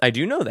savings time. I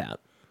do know that.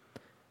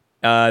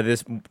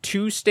 There's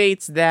 2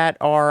 states that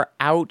are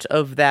out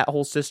of that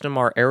whole system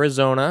are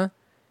Arizona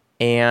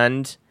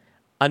and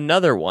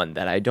another one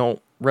that I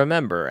don't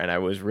remember, and I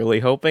was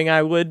really hoping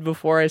I would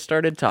before I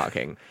started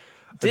talking.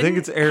 I think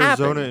it's Didn't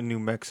Arizona happen. and New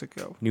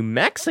Mexico. New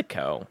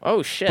Mexico?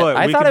 Oh, shit. But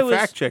I we thought can it was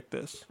fact check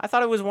this. I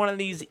thought it was one of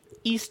these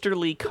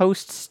easterly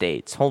coast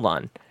states. Hold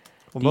on.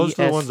 Well, most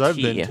of the ones I've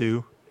DST. been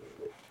to.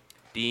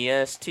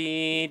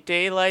 DST,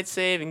 daylight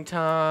saving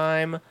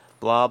time,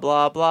 blah,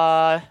 blah,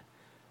 blah.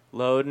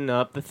 Loading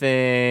up the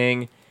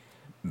thing.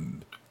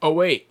 Oh,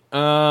 wait.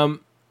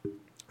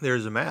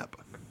 There's a map.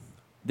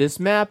 This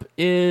map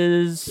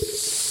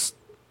is...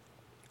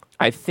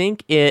 I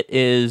think it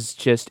is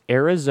just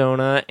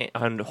Arizona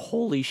and...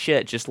 Holy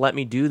shit, just let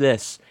me do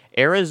this.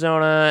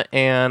 Arizona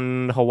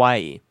and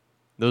Hawaii.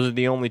 Those are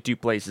the only 2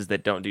 places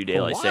that don't do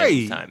daylight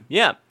savings time.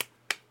 Yeah.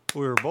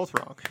 We were both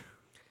wrong.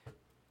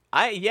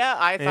 I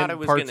thought And it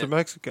was parts gonna... of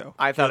Mexico.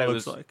 I thought it it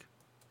looks was- like.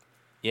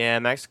 Yeah,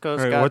 Mexico's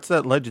All right, got... what's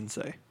that legend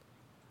say?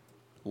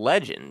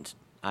 Legend.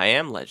 I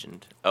am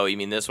Legend. Oh, you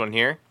mean this one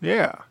here?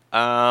 Yeah.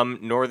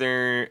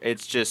 Northern,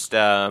 it's just,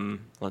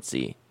 let's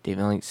see.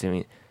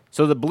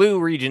 So the blue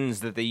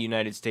regions that the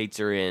United States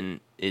are in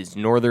is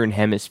Northern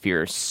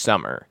Hemisphere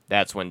summer.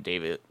 That's when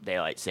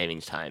daylight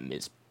savings time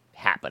is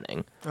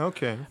happening.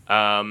 Okay.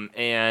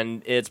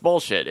 And it's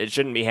bullshit. It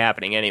shouldn't be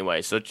happening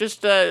anyway. So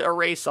just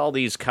erase all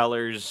these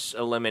colors,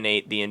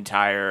 eliminate the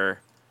entire...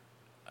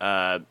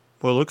 Well,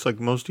 it looks like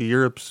most of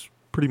Europe's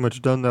pretty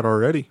much done that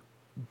already.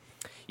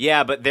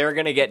 Yeah, but they're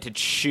going to get to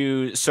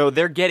choose. So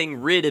they're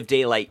getting rid of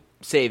daylight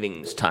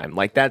savings time.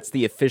 Like, that's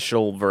the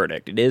official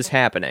verdict. It is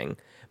happening.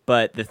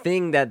 But the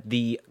thing that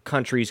the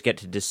countries get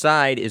to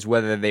decide is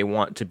whether they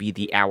want to be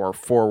the hour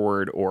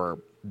forward or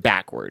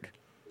backward.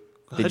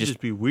 That'd just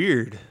be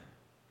weird.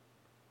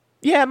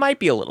 Yeah, it might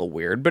be a little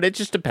weird, but it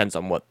just depends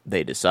on what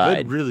they decide.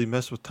 That'd really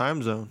mess with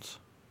time zones.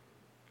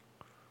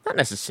 Not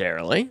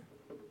necessarily.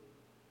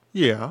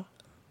 Yeah.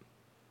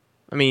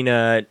 I mean,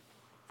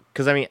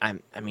 because I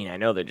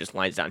know they're just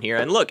lines down here,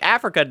 and look,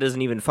 Africa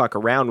doesn't even fuck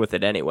around with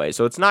it anyway,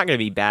 so it's not going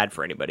to be bad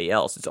for anybody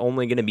else. It's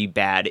only going to be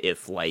bad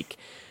if like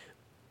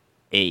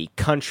a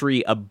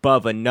country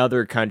above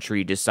another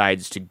country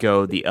decides to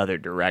go the other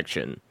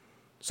direction.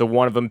 So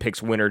one of them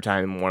picks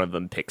wintertime and one of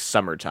them picks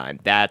summertime.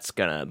 That's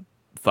gonna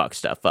fuck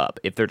stuff up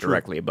if they're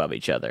directly above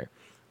each other.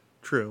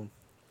 True.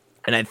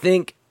 And I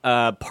think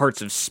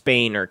parts of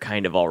Spain are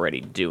kind of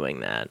already doing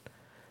that.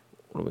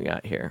 What do we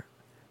got here?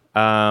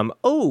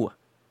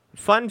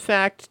 Fun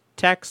fact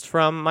text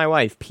from my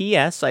wife.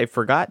 P.S. I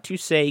forgot to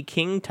say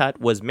King Tut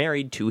was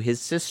married to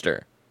his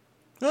sister.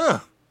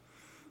 Ah,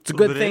 It's a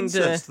good thing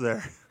incest to...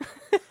 there.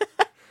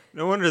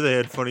 No wonder they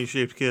had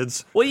funny-shaped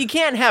kids. Well, you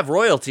can't have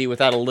royalty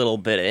without a little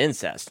bit of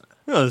incest.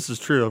 No, this is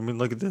true. I mean,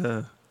 look at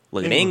the...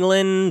 Look at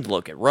England,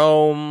 look at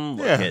Rome,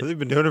 look at they've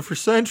been doing it for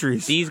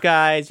centuries. these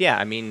guys. Yeah,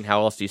 I mean,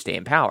 how else do you stay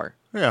in power?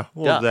 Yeah,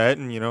 well, Duh. that,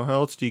 and, how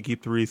else do you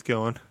keep the wreath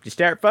going? You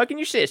start fucking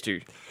your sister.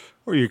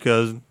 Or your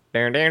cousin.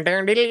 What's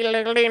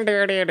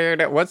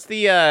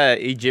the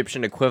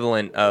Egyptian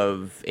equivalent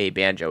of a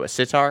banjo? A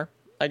sitar,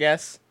 I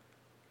guess?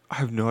 I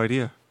have no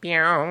idea. You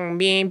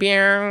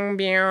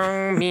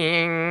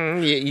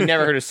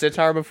never heard of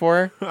sitar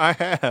before? I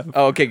have.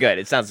 Oh, okay, good.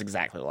 It sounds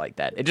exactly like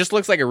that. It just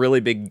looks like a really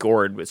big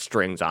gourd with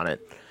strings on it.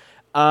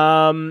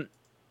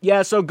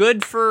 Yeah, so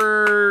good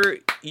for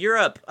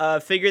Europe.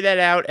 Figure that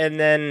out and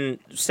then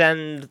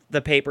send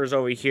the papers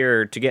over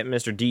here to get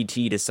Mr.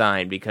 DT to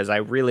sign because I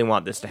really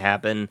want this to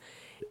happen.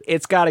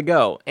 It's got to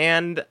go.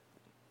 And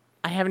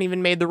I haven't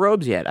even made the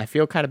robes yet. I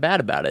feel kind of bad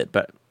about it,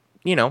 but,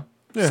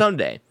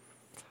 someday.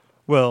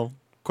 Well,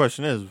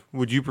 question is,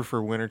 would you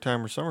prefer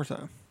wintertime or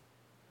summertime?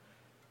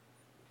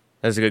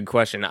 That's a good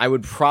question. I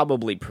would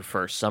probably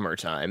prefer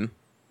summertime.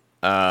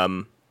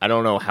 I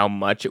don't know how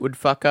much it would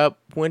fuck up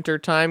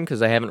wintertime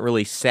because I haven't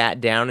really sat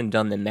down and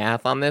done the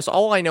math on this.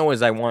 All I know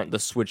is I want the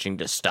switching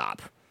to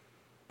stop.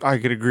 I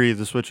could agree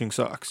the switching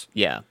sucks.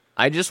 Yeah.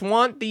 I just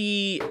want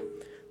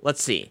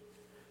let's see.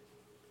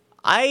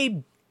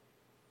 I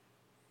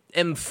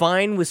am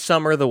fine with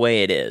summer the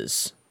way it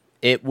is.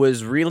 It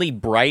was really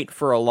bright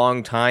for a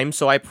long time,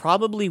 so I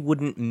probably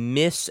wouldn't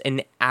miss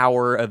an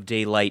hour of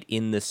daylight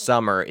in the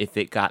summer if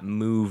it got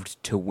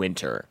moved to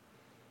winter.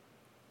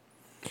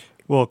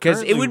 Well,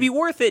 Because it would be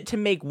worth it to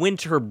make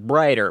winter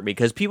brighter,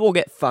 because people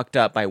get fucked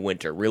up by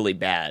winter really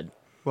bad.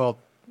 Well,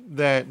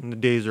 that and the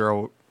days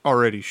are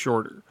already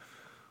shorter.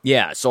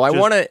 Yeah, so I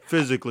want to...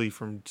 Physically,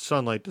 from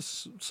sunlight to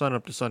sun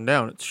up to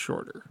sundown, it's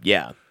shorter.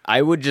 Yeah,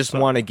 I would just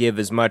want to give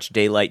as much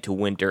daylight to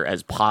winter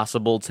as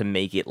possible to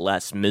make it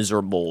less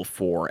miserable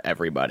for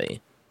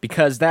everybody.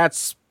 Because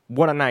that's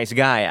what a nice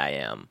guy I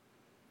am.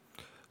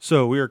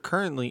 So we are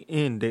currently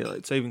in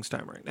daylight savings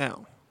time right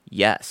now.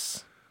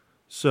 Yes.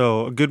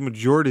 So a good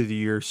majority of the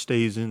year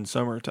stays in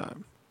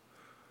summertime.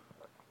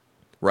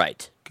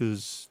 Right.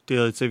 Because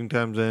daylight saving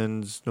time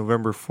ends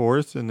November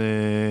 4th, and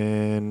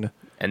then...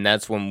 And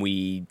that's when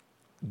we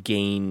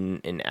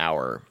gain an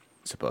hour,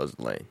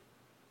 supposedly.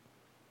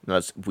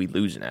 Unless we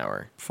lose an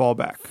hour. fall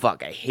back.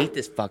 Fuck, I hate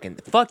this fucking...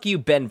 Fuck you,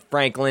 Ben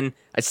Franklin.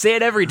 I say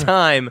it every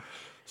time.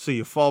 So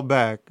you fall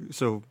back.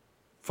 So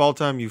fall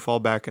time, you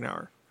fall back an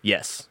hour.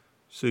 Yes.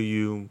 So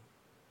you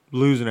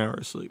lose an hour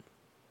of sleep.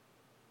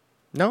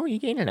 No, you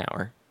gain an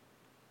hour.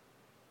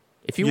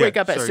 If you Yeah, wake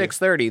up at sorry.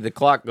 6:30, the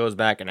clock goes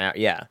back an hour.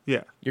 Yeah.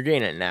 Yeah. You're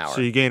gaining an hour.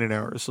 So you gain an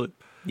hour of sleep.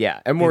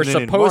 Yeah, and we're And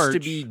then in supposed to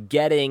March- be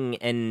getting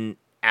an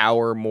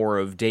hour more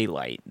of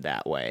daylight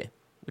that way,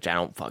 which I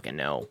don't fucking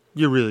know.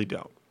 You really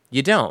don't.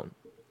 You don't.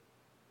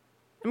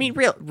 I mean,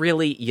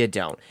 really, you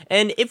don't.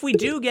 And if we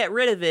do get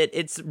rid of it,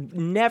 it's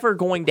never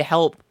going to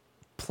help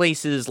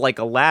places like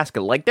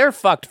Alaska. Like, they're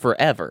fucked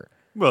forever.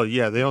 Well,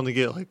 yeah, they only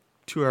get like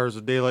 2 hours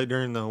of daylight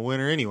during the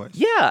winter anyways.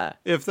 Yeah.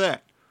 If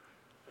that.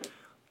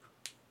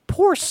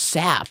 Poor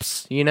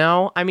saps, you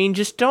know? I mean,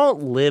 just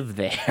don't live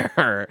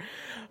there.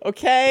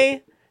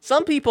 Okay?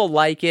 Some people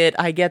like it.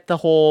 I get the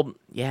whole,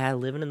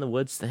 living in the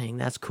woods thing.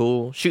 That's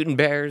cool. Shooting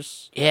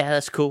bears. Yeah,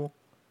 that's cool.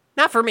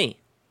 Not for me.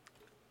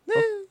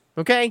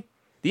 Okay?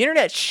 The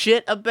internet's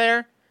shit up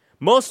there.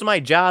 Most of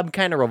my job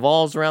kind of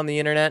revolves around the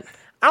internet.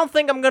 I don't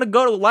think I'm going to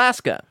go to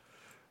Alaska.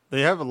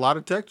 They have a lot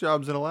of tech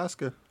jobs in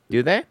Alaska.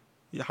 Do they?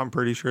 Yeah, I'm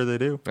pretty sure they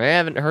do. I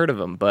haven't heard of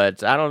them,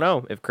 but I don't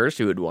know if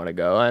Kirsty would want to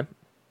go. I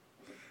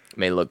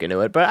may look into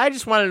it, but I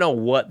just want to know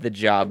what the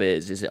job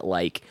is. Is it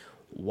like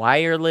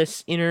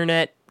wireless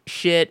internet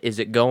shit? Is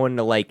it going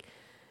to like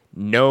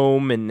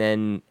Nome and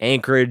then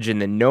Anchorage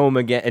and then Nome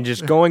again and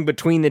just going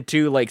between the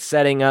two, like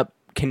setting up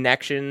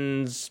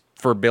connections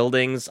for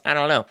buildings? I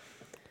don't know.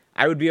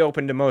 I would be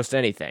open to most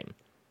anything.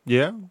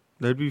 Yeah,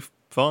 that'd be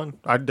fun.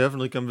 I'd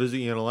definitely come visit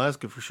you in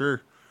Alaska for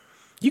sure.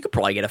 You could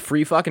probably get a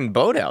free fucking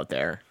boat out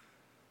there.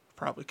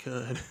 Probably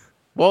could.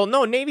 Well,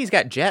 no, Navy's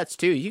got jets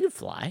too. You could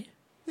fly,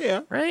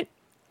 Yeah. right?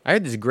 I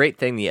heard this great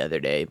thing the other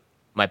day.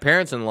 My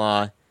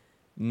parents-in-law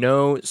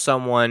know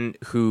someone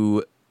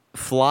who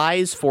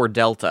flies for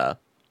Delta,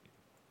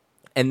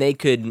 and they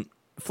could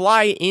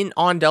fly in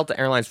on Delta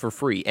Airlines for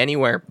free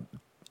anywhere,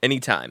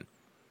 anytime.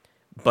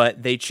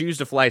 But they choose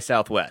to fly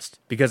Southwest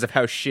because of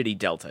how shitty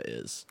Delta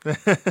is.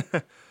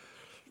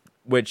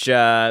 Which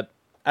I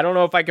don't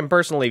know if I can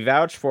personally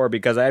vouch for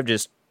because I've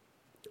just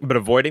been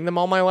avoiding them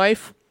all my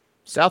life.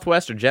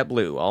 Southwest or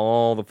JetBlue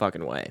all the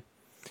fucking way.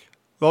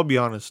 Well, I'll be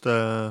honest.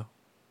 All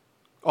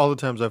the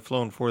times I've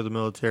flown for the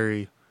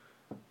military,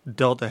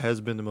 Delta has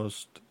been the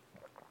most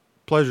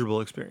pleasurable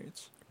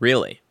experience.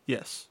 Really?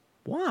 Yes.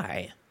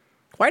 Why?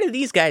 Why do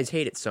these guys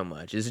hate it so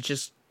much? Is it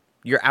just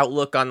your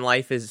outlook on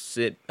life? Is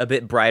it a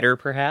bit brighter,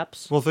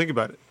 perhaps? Well, think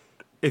about it.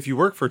 If you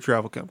work for a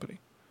travel company.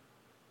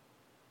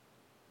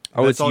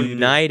 Oh, that's it's all you do.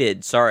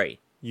 United. Sorry.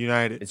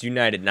 United. It's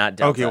United, not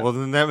Delta. Okay, well,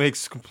 then that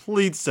makes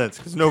complete sense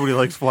because nobody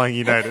likes flying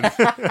United.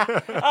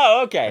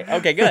 Oh, okay.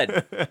 Okay,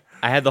 good.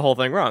 I had the whole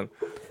thing wrong.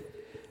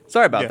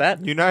 Sorry about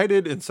that.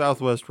 United and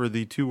Southwest were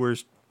the two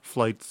worst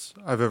flights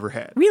I've ever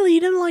had. Really? You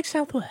didn't like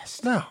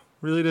Southwest? No,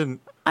 really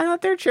didn't. I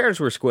thought their chairs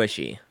were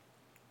squishy.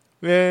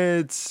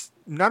 It's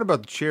not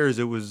about the chairs.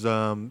 It was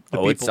the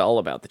people. It's all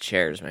about the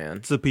chairs, man.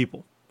 It's the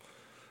people.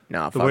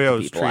 No, The fuck way the I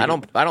was people. I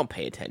treated. don't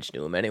pay attention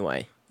to them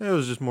anyway. It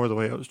was just more the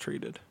way I was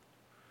treated.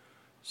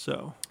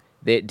 So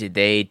Did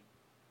they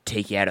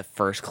take you out of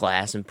first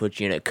class and put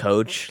you in a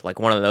coach, like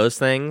one of those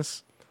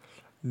things?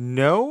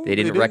 no, They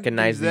didn't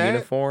recognize do the that.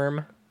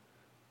 uniform.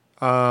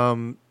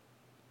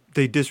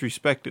 They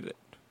disrespected it.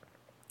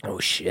 Oh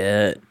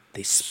shit!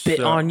 They spit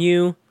So- on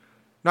you.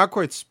 Not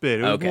quite spit.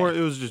 It was Okay. more. It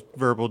was just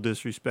verbal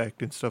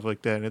disrespect and stuff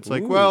like that. And it's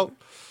like, Ooh. well,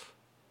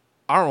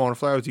 I don't want to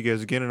fly with you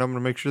guys again, and I'm going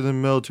to make sure the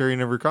military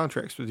never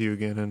contracts with you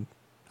again. And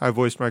I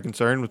voiced my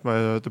concern with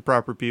my the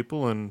proper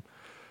people, and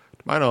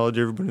to my knowledge,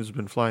 everybody's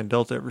been flying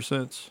Delta ever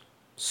since.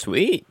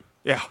 Sweet.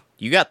 Yeah,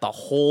 You got the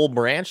whole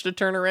branch to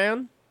turn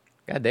around.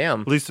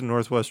 Goddamn. at least in the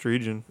Northwest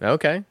region.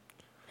 Okay.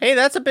 Hey,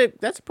 that's a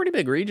pretty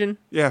big region.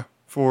 Yeah,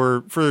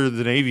 for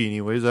the Navy,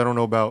 anyways. I don't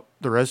know about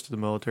the rest of the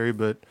military,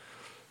 but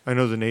I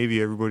know the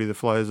Navy. Everybody that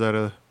flies out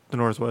of the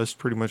Northwest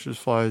pretty much just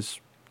flies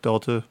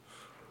Delta.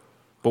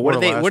 But what Or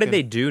did they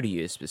Alaskan. do to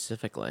you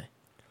specifically?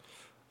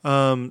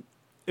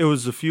 It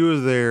was a few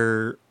of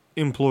their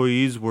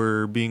employees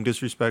were being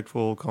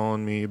disrespectful,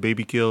 calling me a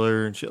baby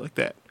killer and shit like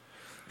that.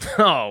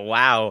 Oh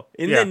wow!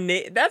 Yeah.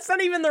 That's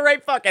not even the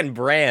right fucking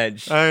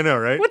branch. I know,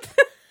 right?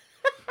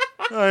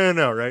 I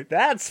know, right?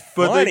 That's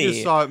But funny. they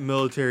just saw it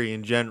military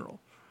in general.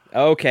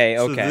 Okay,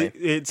 So okay.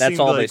 it That's seemed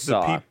all like they the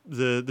saw.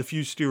 The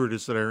few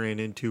stewardess that I ran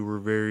into were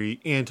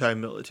very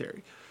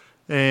anti-military,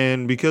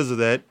 and because of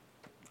that,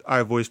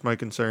 I voiced my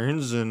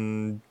concerns,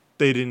 and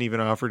they didn't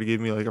even offer to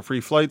give me like a free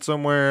flight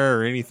somewhere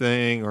or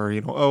anything, or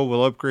oh,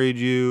 we'll upgrade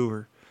you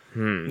or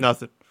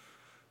nothing.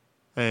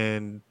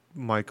 And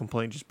my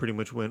complaint just pretty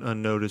much went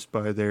unnoticed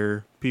by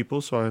their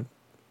people, so I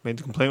made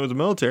the complaint with the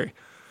military.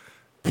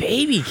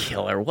 Baby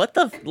killer. What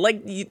the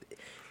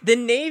the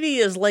Navy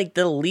is like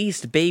the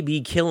least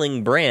baby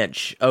killing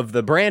branch of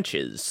the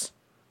branches,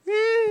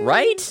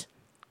 right?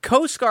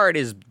 Coast Guard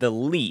is the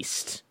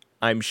least,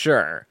 I'm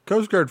sure.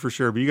 Coast Guard for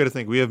sure, but you got to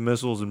think we have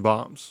missiles and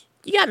bombs.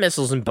 You got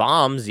missiles and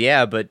bombs,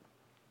 yeah, but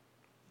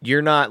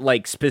you're not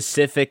like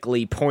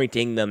specifically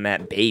pointing them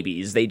at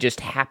babies. They just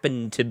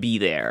happen to be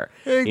there.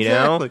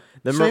 Exactly.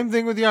 You know? Same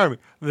thing with the Army.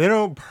 They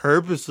don't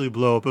purposely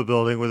blow up a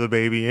building with a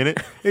baby in it.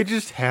 It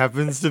just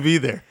happens to be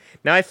there.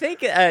 Now I think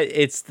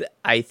it's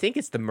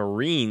the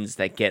Marines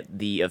that get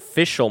the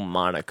official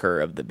moniker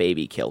of the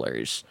baby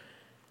killers.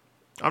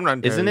 I'm not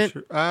entirely Isn't it?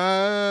 sure.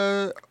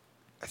 I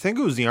think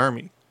it was the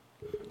Army.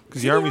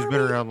 Because the Army's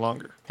been around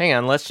longer. Hang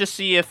on, let's just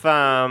see if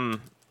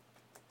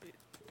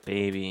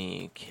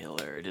baby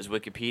killer. Does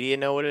Wikipedia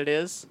know what it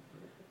is?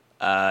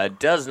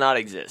 Does not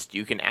exist.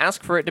 You can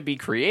ask for it to be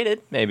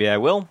created. Maybe I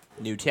will.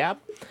 New tab.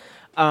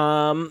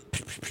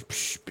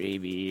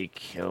 Baby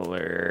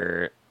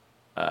killer.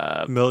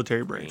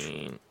 Military branch.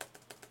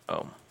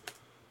 Oh.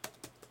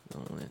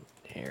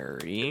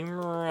 Military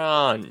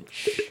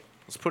branch.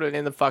 Let's put it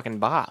in the fucking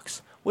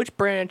box. Which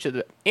branch of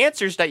the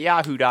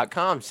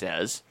answers.yahoo.com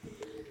says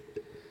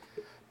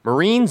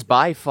Marines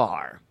by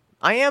far.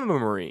 I am a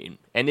Marine,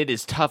 and it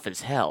is tough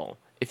as hell.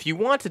 If you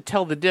want to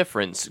tell the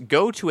difference,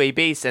 go to a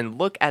base and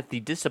look at the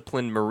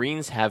discipline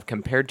Marines have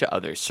compared to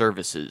other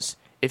services.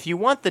 If you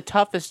want the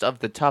toughest of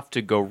the tough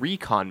to go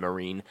recon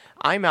Marine,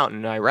 I'm out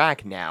in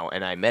Iraq now,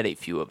 and I met a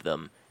few of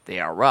them. They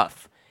are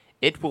rough.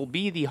 It will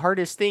be the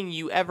hardest thing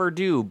you ever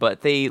do,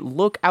 but they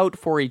look out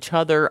for each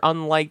other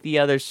unlike the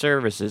other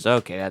services.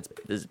 Okay,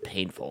 this is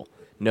painful.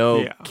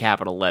 No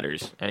capital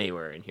letters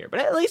anywhere in here, but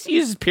at least it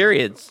uses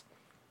periods.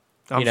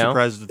 I'm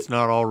surprised it's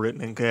not all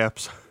written in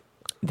caps.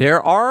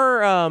 There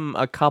are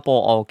a couple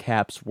all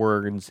caps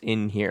words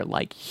in here,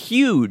 like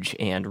huge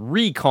and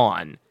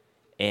recon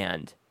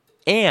and.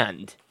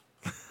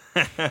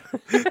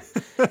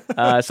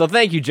 So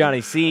thank you,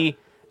 Johnny C.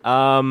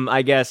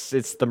 I guess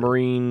it's the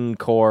Marine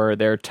Corps.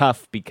 They're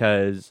tough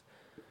because...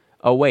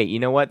 Oh, wait, you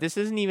know what? This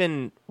isn't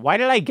even... Why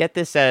did I get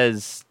this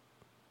as...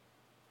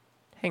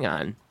 Hang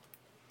on.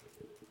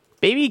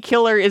 Baby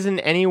killer isn't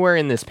anywhere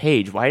in this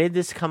page. Why did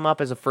this come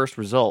up as a first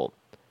result?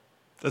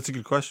 That's a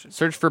good question.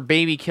 Search for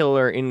baby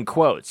killer in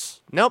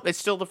quotes. Nope, it's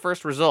still the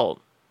first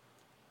result.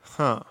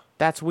 Huh.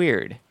 That's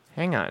weird.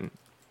 Hang on.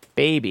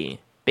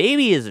 Baby.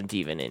 Baby isn't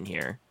even in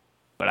here.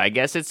 But I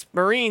guess it's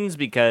Marines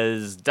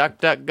because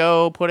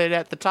DuckDuckGo put it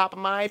at the top of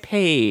my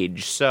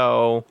page.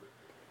 So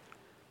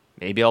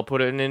maybe I'll put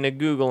it into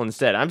Google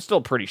instead. I'm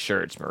still pretty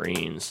sure it's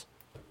Marines.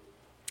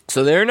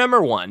 So they're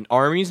number 1.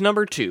 Army's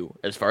number 2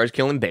 as far as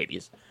killing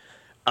babies.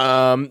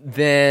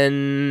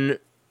 Then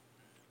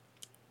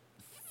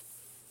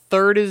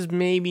 3rd is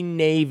maybe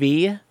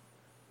Navy.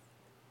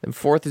 Then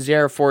 4th is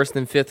Air Force.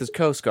 Then 5th is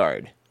Coast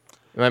Guard.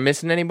 Am I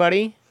missing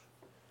anybody?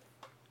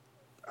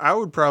 I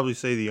would probably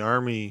say the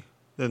Army,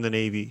 then the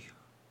Navy.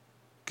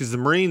 Because the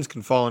Marines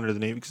can fall under the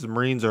Navy, because the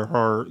Marines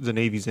are the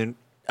Navy's round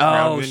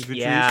infantry.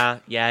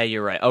 Yeah,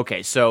 you're right.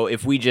 Okay, so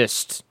if we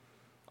just...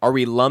 Are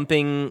we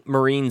lumping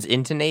Marines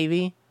into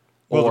Navy?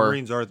 Well, or... the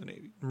Marines are the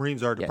Navy.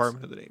 Marines are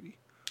Department of the Navy.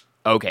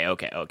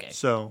 Okay.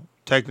 So,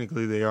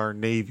 technically, they are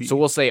Navy. So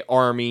we'll say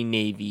Army,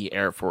 Navy,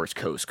 Air Force,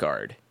 Coast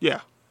Guard.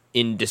 Yeah.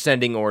 In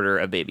descending order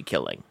of baby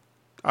killing.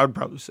 I would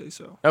probably say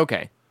so.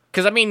 Okay.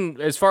 Because, I mean,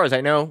 as far as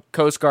I know,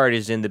 Coast Guard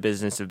is in the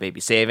business of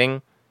baby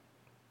saving.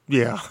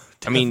 Yeah.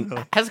 I mean,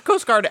 definitely. has the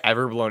Coast Guard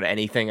ever blown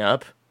anything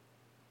up?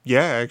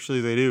 Yeah,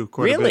 actually, they do.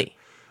 Quite a Really? bit.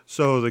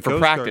 So, the For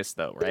Coast practice,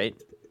 though, right?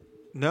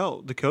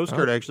 No, the Coast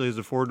Guard actually has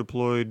 4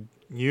 deployed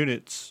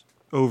units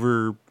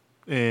over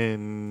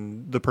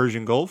in the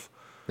Persian Gulf,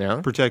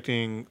 Yeah.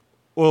 protecting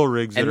oil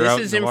rigs that And are out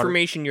this is in the water.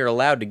 information you're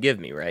allowed to give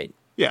me, right?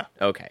 Yeah,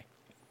 Okay.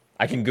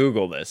 I can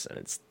Google this, and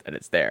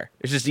it's there.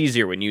 It's just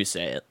easier when you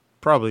say it.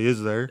 probably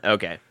is there.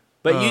 Okay.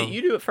 But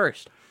you do it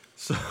first.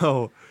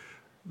 So,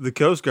 the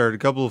Coast Guard, a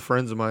couple of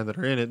friends of mine that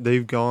are in it,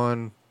 they've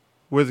gone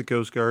with the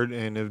Coast Guard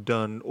and have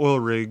done oil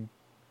rig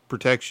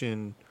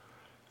protection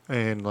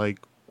and like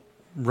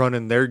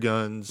running their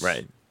guns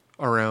Right.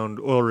 around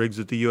oil rigs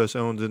that the U.S.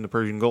 owns in the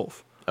Persian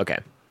Gulf. Okay.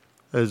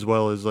 As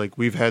well as like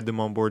we've had them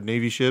on board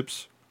Navy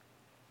ships,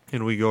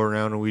 and we go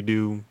around and we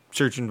do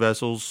searching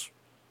vessels.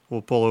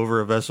 We'll pull over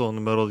a vessel in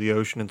the middle of the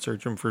ocean and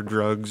search them for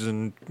drugs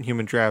and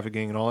human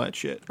trafficking and all that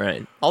shit.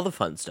 Right. All the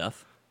fun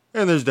stuff.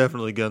 And there's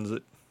definitely guns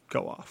that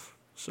go off,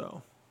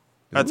 so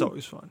that's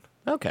always fun.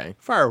 Okay.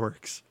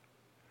 Fireworks,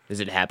 Does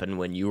it happen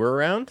when you were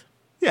around?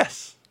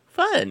 yes,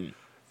 Fun.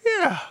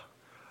 yeah.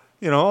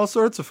 You know, all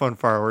sorts of fun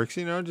fireworks.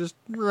 You know, just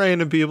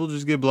random people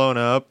just get blown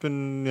up,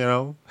 and you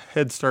know,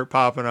 heads start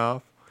popping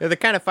off. They're the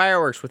kind of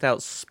fireworks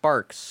without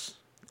sparks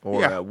or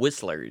Yeah.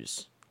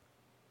 whistlers.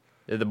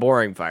 They're the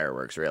boring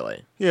fireworks,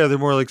 really. Yeah, they're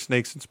more like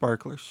snakes and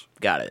sparklers.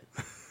 Got it.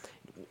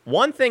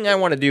 One thing I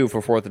want to do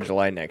for 4th of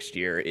July next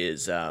year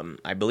is,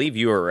 I believe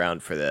you were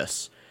around for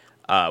this,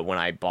 when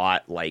I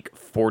bought like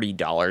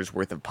 $40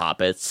 worth of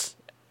poppets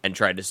and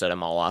tried to set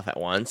them all off at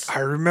once. I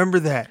remember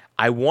that.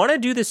 I want to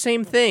do the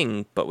same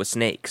thing, but with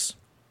snakes.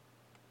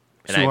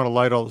 So you want to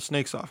light all the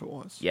snakes off at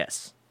once?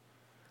 Yes.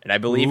 And I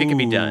believe it can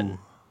be done.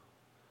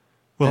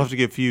 We'll have to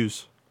get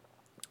fuse.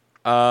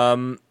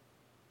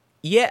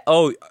 Yeah.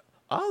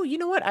 Oh, you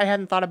know what? I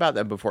hadn't thought about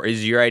that before.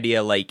 Is your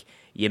idea like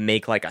you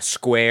make like a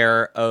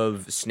square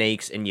of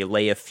snakes and you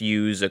lay a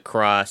fuse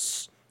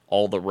across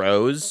all the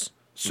rows?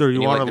 So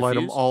you want like to the light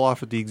them fuse? all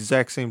off at the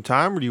exact same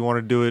time, or do you want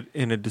to do it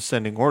in a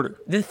descending order?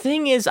 The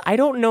thing is, I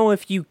don't know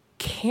if you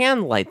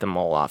can light them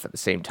all off at the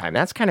same time.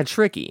 That's kind of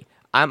tricky.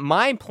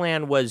 My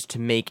plan was to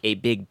make a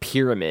big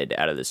pyramid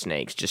out of the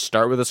snakes. Just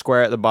start with a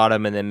square at the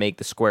bottom and then make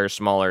the square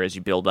smaller as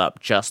you build up.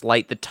 Just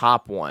light the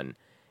top one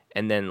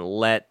and then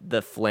let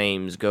the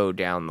flames go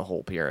down the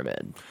whole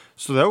pyramid.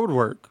 So that would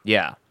work.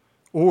 Yeah.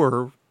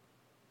 Or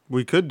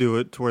we could do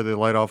it to where they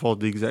light off all at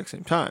the exact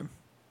same time.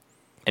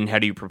 And how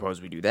do you propose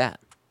we do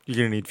that? You're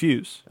going to need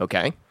fuse.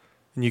 Okay.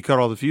 And you cut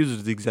all the fuses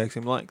to the exact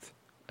same length.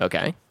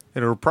 Okay.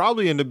 And it'll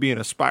probably end up being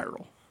a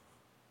spiral.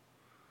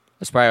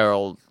 A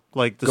spiral.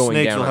 Like the Going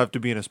snakes down will a- have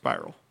to be in a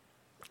spiral.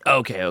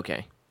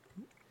 Okay.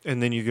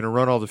 And then you're going to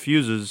run all the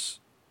fuses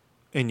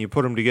and you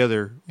put them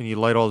together and you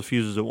light all the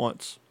fuses at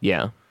once.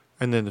 Yeah.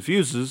 And then the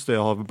fuses, they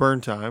all have a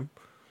burn time.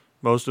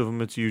 Most of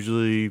them, it's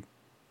usually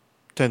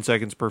 10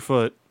 seconds per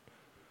foot.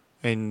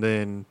 And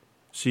then,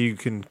 so you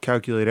can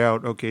calculate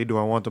out, okay, do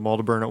I want them all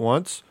to burn at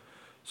once?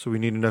 So we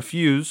need enough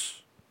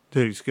fuse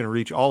that it's going to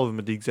reach all of them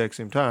at the exact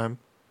same time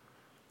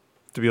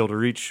to be able to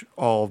reach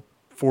all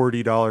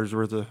 $40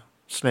 worth of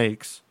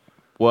snakes.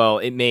 Well,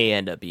 it may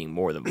end up being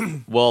more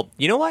than... Well,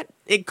 you know what?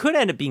 It could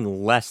end up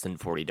being less than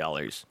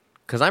 $40.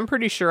 Because I'm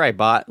pretty sure I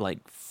bought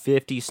like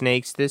 50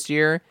 snakes this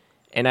year,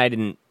 and I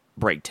didn't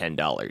break $10.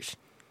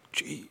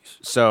 Jeez.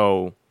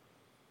 So,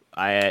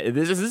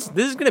 this is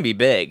going to be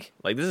big.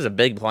 Like, this is a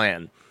big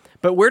plan.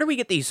 But where do we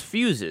get these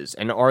fuses,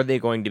 and are they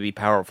going to be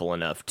powerful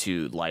enough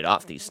to light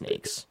off these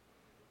snakes?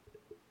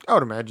 I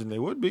would imagine they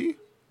would be.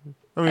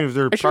 I mean, if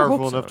they're I sure hope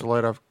powerful enough so. to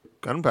light off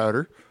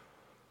gunpowder.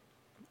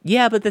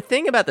 Yeah, but the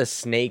thing about the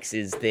snakes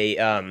is they,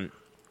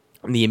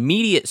 the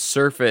immediate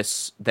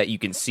surface that you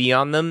can see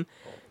on them,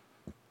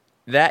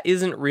 that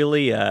isn't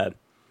really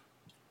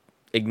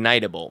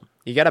ignitable.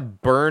 You got to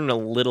burn a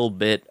little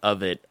bit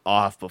of it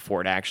off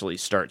before it actually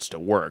starts to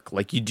work.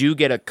 Like, you do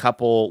get a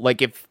couple,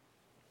 like, if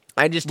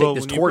I just take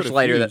this torch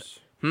lighter that...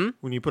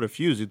 When you put a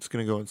fuse, it's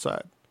going to go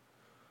inside.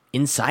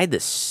 Inside the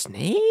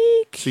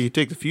snake? So you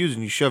take the fuse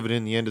and you shove it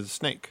in the end of the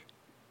snake.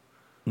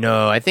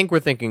 No, I think we're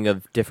thinking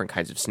of different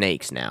kinds of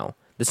snakes now.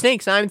 The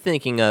snakes I'm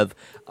thinking of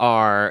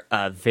are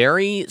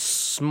very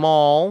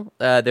small.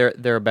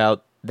 They're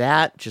about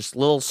that, just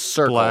little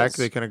circles. Black,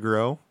 they kind of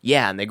grow.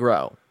 Yeah, and they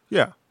grow.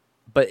 Yeah,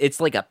 But it's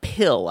like a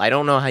pill. I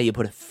don't know how you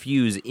put a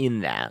fuse in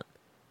that.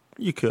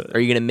 you could. Are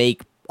you going to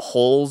make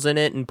holes in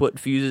it and put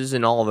fuses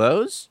in all of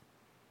those?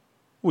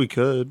 We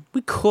could.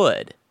 We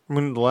could. I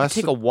mean, the last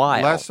take a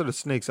while. last set of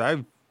snakes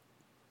I've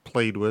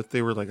played with,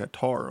 they were like a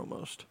tar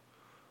almost.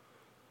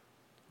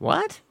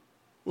 What?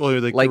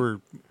 Well, they Like-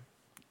 were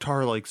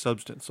tar-like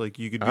substance. Like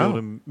you could be able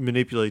Oh. to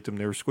manipulate them.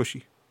 They were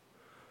squishy.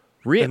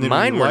 And then when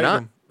Mine you were light not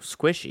them-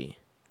 squishy.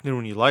 Then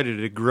when you light it,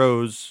 it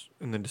grows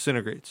and then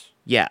disintegrates.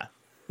 Yeah.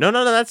 No,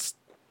 that's...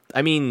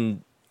 I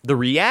mean, the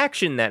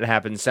reaction that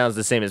happens sounds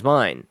the same as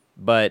mine,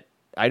 but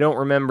I don't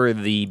remember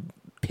the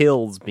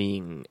pills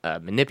being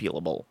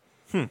manipulable.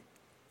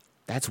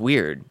 That's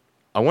weird.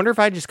 I wonder if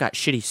I just got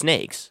shitty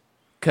snakes.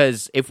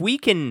 Because if we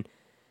can...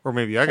 Or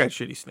maybe I got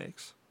shitty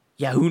snakes.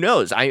 Yeah, who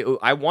knows?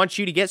 I want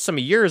you to get some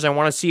of yours. I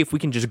want to see if we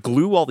can just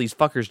glue all these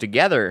fuckers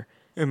together.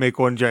 And make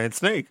one giant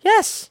snake.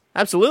 Yes,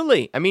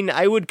 absolutely. I mean,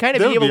 I would kind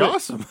of That be would able be to...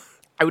 awesome.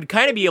 I would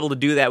kind of be able to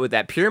do that with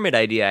that pyramid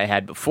idea I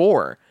had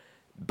before,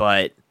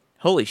 but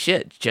holy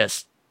shit,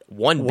 just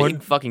one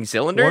big fucking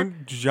cylinder?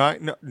 One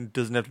giant. No, it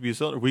doesn't have to be a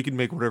cylinder. We can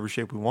make whatever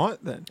shape we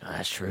want then. Oh,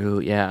 that's true,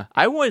 yeah.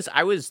 I was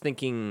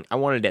thinking I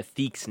wanted a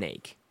thick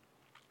snake.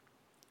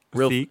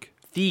 Thick?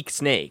 Thick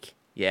snake.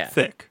 Yeah.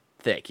 Thick.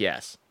 Thick,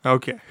 yes.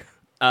 Okay.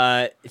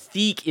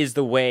 Thick is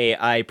the way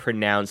I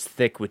pronounce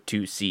thick with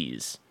two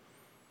C's.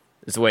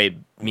 It's the way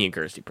me and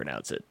Kirsty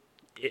pronounce it.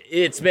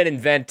 It's been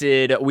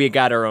invented. We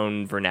got our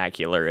own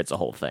vernacular. It's a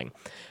whole thing.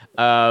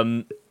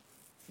 That's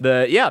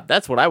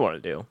what I want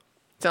to do.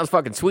 Sounds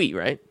fucking sweet,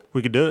 right?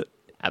 We could do it.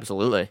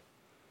 Absolutely.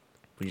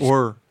 We just-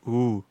 Or,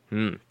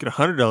 get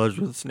 $100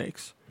 worth of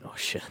snakes. oh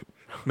shit.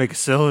 Make a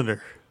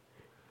cylinder.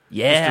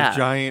 Yeah. Just a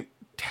giant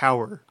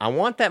tower. I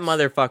want that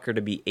motherfucker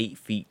to be 8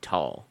 feet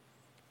tall.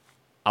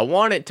 I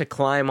want it to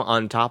climb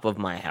on top of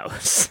my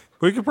house.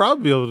 We could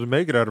probably be able to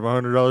make it out of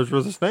 $100 worth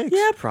of snakes.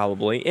 Yeah,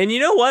 probably. And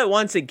you know what?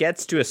 Once it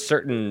gets to a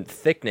certain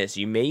thickness,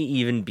 you may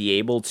even be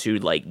able to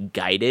like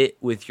guide it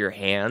with your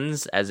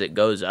hands as it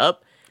goes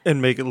up.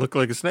 And make it look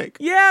like a snake.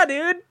 Yeah,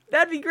 dude.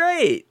 That'd be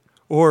great.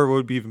 Or what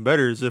would be even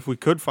better is if we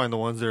could find the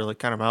ones that are like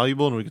kind of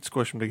malleable and we could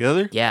squish them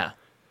together. Yeah.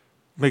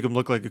 Make them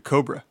look like a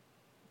cobra.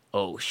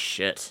 Oh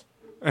shit.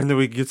 And then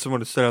we could get someone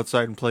to sit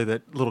outside and play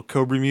that little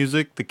cobra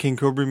music, the King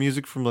Cobra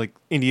music from like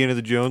Indiana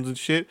the Jones and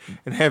shit,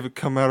 and have it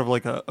come out of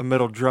like a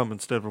metal drum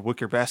instead of a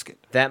wicker basket.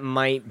 That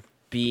might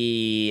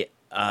be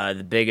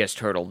the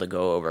biggest hurdle to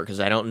go over because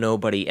I don't know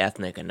nobody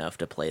ethnic enough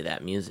to play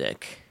that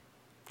music.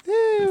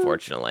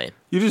 Unfortunately.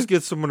 You just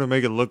get someone to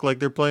make it look like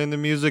they're playing the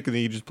music, and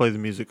then you just play the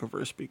music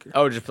over a speaker.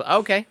 Oh,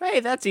 okay.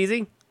 Hey, that's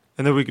easy.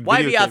 And then we could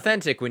Why be videotape-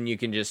 authentic when you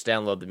can just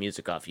download the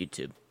music off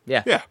YouTube?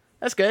 Yeah. Yeah.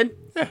 That's good.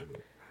 Yeah.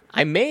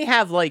 I may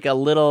have like a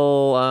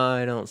little...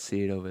 I don't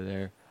see it over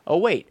there. Oh,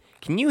 wait.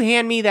 Can you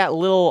hand me that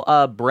little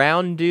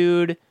brown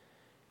dude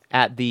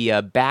at the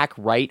back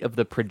right of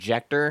the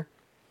projector?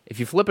 If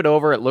you flip it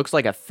over, it looks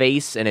like a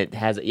face, and it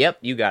has... Yep,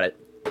 you got it.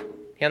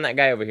 Hand that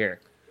guy over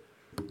here.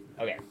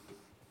 Okay.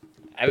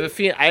 I have a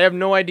feeling... I have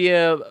no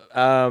idea...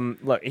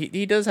 look,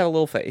 he does have a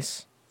little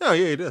face. Oh,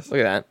 yeah, it is. Look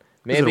at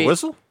that. Is it a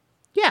whistle?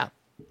 Yeah.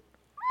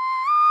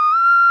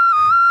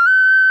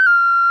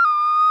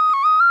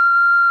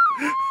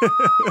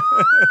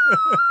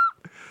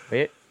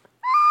 Wait.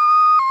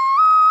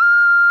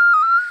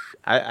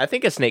 I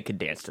think a snake could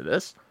dance to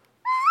this.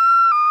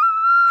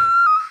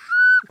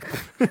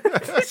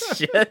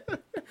 Shit.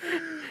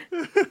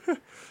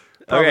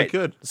 Probably Okay,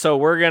 could. So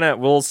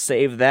we'll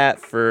save that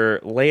for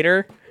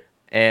later,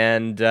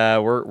 and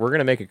we're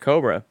gonna make a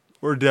cobra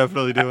We're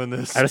definitely doing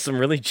this. out of some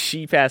really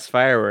cheap ass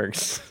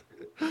fireworks.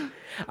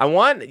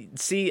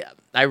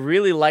 I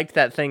really liked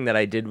that thing that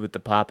I did with the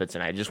poppets,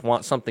 and I just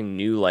want something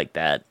new like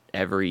that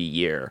every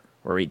year,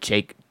 where we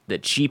take the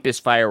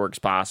cheapest fireworks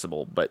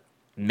possible, but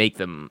make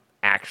them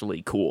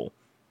actually cool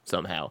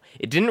somehow.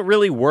 It didn't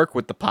really work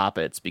with the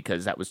poppets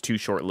because that was too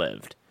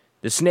short-lived.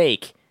 The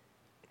snake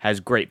has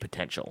great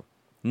potential.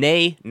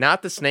 Nay,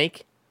 not the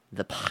snake,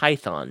 the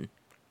python,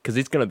 because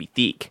it's gonna be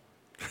thick.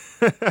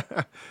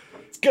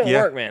 It's gonna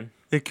Yeah. work, man.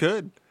 It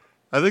could.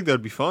 I think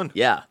that'd be fun.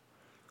 Yeah.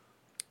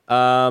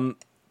 Gosh,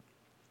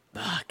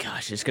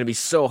 it's gonna be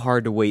so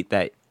hard to wait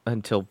that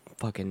until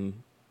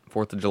fucking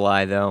 4th of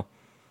July, though.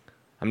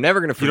 I'm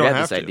never gonna You don't forget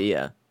have this to.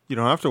 idea You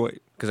don't have to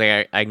wait. because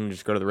I can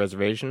just go to the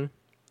reservation.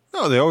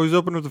 No, they always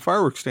open up the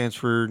fireworks stands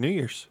for New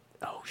Year's.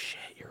 Oh shit,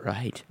 you're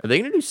right. Are they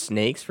gonna do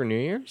snakes for New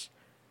Year's?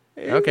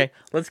 Okay,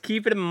 let's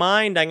keep it in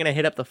mind. I'm gonna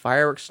hit up the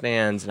fireworks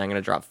stands and I'm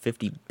gonna drop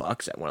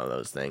 $50 at one of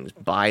those things.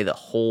 Buy the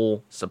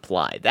whole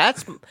supply.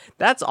 That's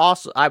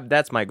awesome.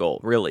 That's my goal,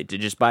 really, to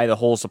just buy the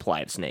whole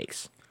supply of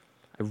snakes.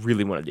 I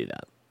really want to do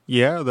that.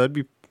 Yeah, that'd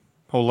be a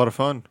whole lot of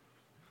fun.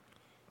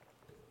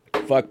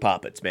 Fuck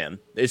poppets, man.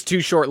 It's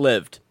too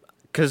short-lived.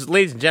 Because,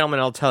 ladies and gentlemen,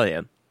 I'll tell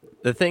you,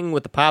 the thing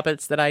with the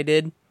poppets that I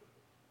did,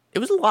 it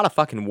was a lot of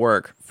fucking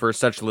work for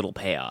such little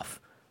payoff.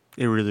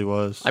 It really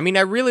was. I mean,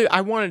 I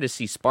wanted to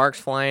see sparks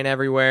flying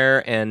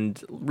everywhere,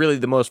 and really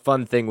the most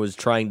fun thing was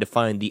trying to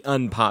find the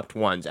unpopped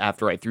ones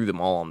after I threw them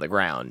all on the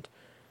ground.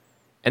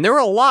 And there were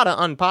a lot of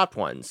unpopped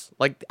ones.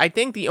 Like, I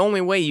think the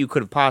only way you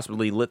could have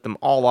possibly lit them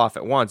all off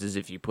at once is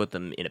if you put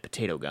them in a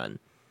potato gun.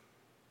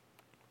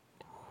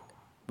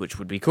 Which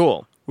would be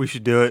cool. We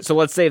should do it. So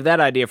let's save that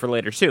idea for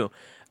later, too.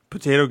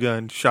 Potato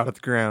gun shot at the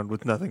ground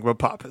with nothing but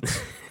poppets.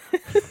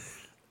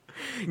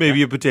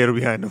 Maybe a potato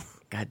behind them.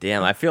 God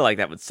damn, I feel like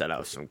that would set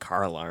off some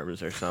car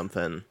alarms or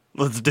something.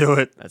 Let's do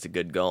it. That's a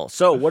good goal.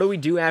 So, what do we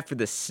do after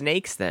the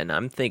snakes, then?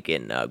 I'm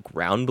thinking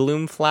ground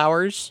bloom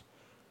flowers.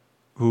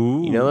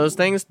 Ooh. You know those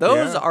things?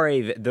 Those Yeah.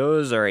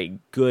 are a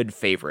good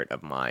favorite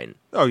of mine.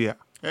 Oh, yeah.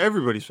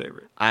 Everybody's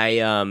favorite. I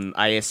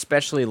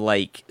especially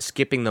like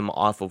skipping them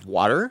off of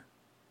water.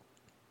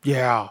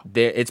 Yeah.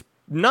 It's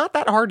not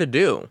that hard to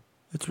do.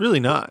 It's really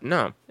not.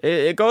 No,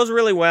 it goes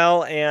really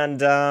well, and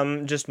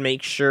just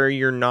make sure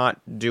you're not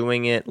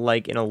doing it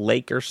like in a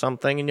lake or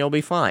something, and you'll be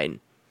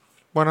fine.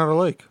 Why not a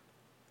lake?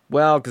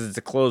 Well, because it's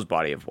a closed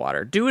body of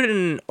water. Do it in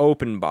an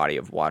open body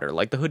of water,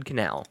 like the Hood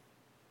Canal.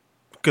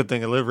 Good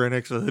thing I live right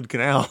next to the Hood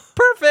Canal.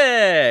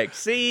 Perfect!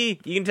 See?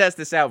 You can test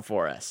this out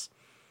for us.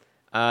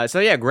 So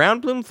yeah,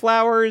 ground bloom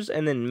flowers,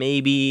 and then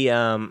maybe,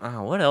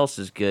 what else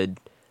is good,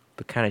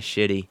 but kind of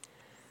shitty?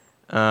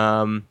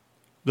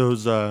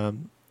 Those,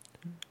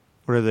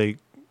 what are they?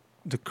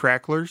 The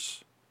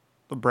cracklers?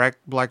 The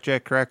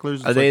blackjack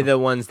cracklers? Are they the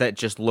ones that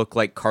just look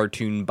like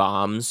cartoon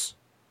bombs?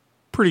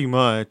 Pretty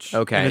much.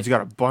 Okay. And it's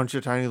got a bunch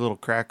of tiny little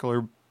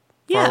crackler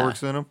Yeah.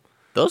 fireworks in them.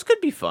 Those could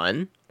be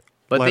fun.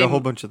 But Light a whole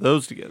bunch of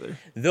those together.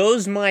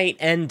 those might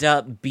end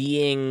up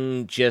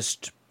being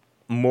just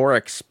more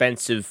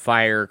expensive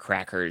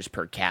firecrackers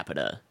per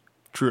capita,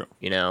 True.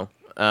 you know?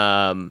 They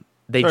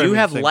I do mean,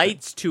 have same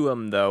lights to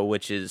them, though,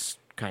 which is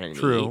kind of neat.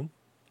 True.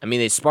 I mean,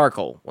 they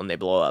sparkle when they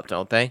blow up,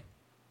 don't they?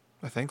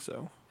 I think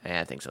so.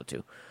 Yeah, I think so,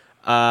 too.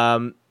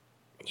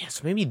 Yeah,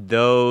 so maybe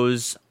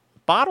those.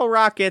 Bottle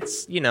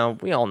rockets, you know,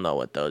 we all know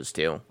what those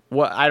do.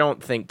 I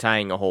don't think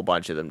tying a whole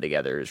bunch of them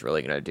together is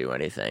really going to do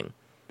anything.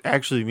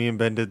 Actually, me and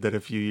Ben did that a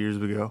few years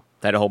ago.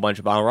 Tied a whole bunch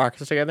of bottle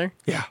rockets together?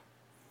 Yeah.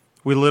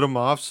 We lit them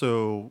off,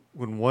 so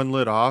when one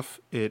lit off,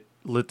 it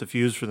lit the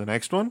fuse for the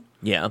next one.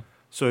 Yeah.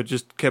 So it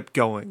just kept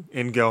going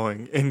and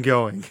going and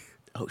going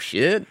Oh,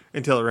 shit.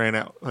 until it ran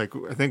out. Like,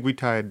 I think we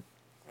tied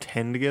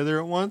 10 together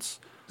at once.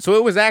 So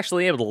it was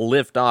actually able to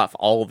lift off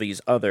all these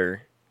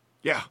other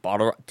Yeah.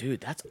 bottle. Dude,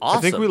 that's awesome.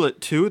 I think we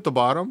lit 2 at the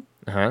bottom,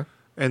 Uh-huh.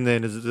 and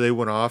then as they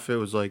went off, it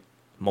was like,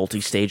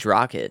 Multi-stage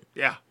rocket.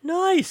 yeah,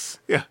 Nice.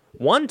 yeah.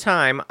 One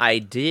time, I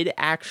did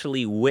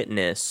actually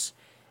witness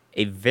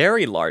a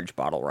very large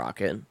bottle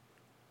rocket.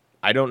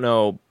 I don't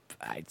know.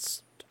 I'd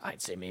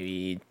say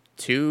maybe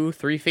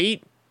 2-3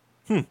 feet.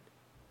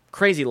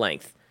 Crazy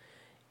length.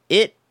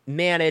 It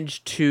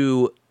managed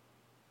to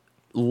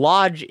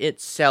lodge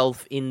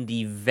itself in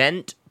the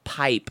vent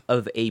pipe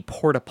of a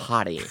porta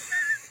potty.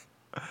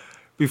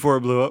 Before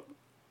it blew up.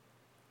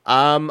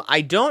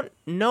 I don't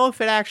know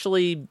if it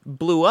actually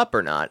blew up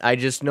or not. I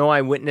just know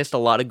I witnessed a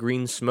lot of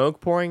green smoke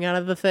pouring out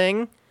of the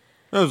thing.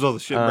 That was all the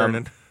shit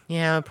burning.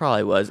 Yeah, it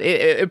probably was.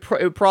 It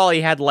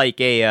probably had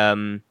like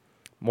a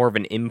more of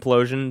an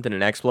implosion than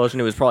an explosion.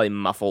 It was probably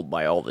muffled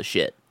by all the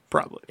shit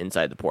Probably.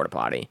 inside the porta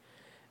potty.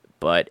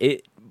 But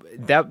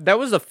that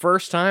was the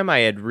first time I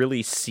had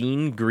really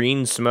seen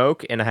green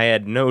smoke, and I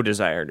had no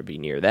desire to be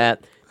near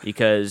that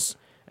because,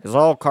 as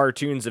all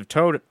cartoons have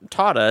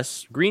taught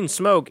us, green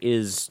smoke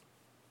is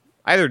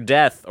either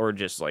death or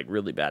just like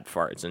really bad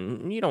farts,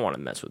 and you don't want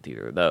to mess with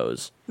either of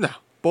those. No,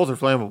 both are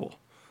flammable.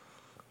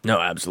 No,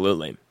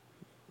 absolutely.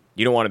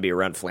 You don't want to be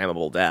around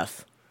flammable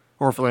death.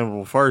 Or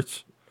flammable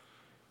farts.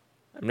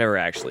 I've never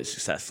actually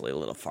successfully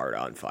lit a fart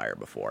on fire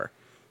before.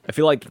 I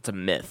feel like that's a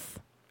myth.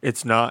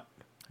 It's not.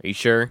 Are you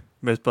sure?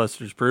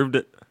 Mythbusters proved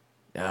it.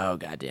 Oh,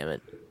 God damn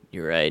it.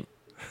 You're right.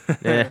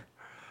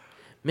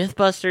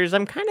 Mythbusters,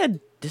 I'm kind of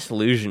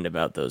disillusioned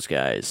about those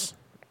guys.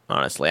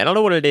 Honestly, I don't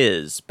know what it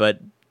is, but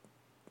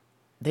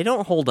they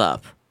don't hold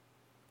up.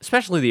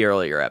 Especially the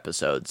earlier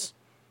episodes.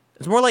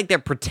 It's more like they're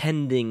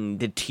pretending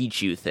to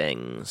teach you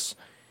things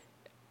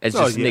as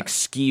just an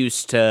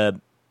excuse to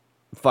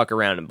fuck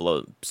around and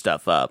blow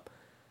stuff up.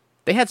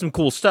 They had some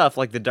cool stuff,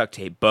 like the duct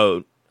tape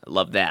boat. I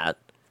love that.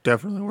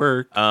 Definitely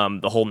worked.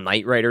 The whole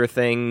Knight Rider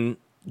thing,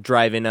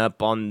 driving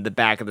up on the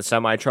back of the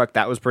semi-truck,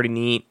 that was pretty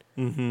neat.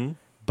 Mm-hmm.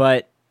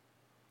 But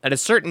at a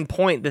certain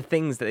point, the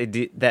things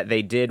that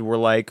they did were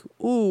like,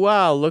 ooh,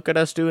 wow, look at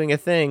us doing a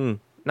thing.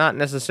 Not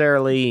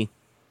necessarily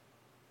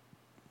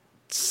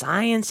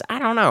science. I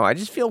don't know. I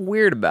just feel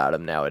weird about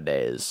them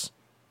nowadays.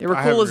 They were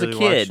I cool haven't as a really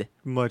kid. watched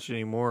much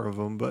anymore of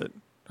them, but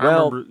Well- I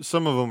remember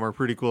some of them are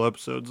pretty cool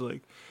episodes.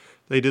 Like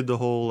they did the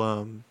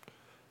whole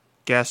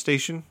gas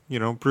station,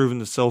 proving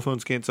the cell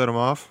phones can't set them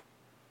off.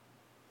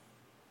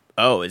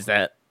 Oh, is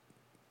that...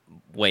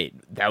 Wait,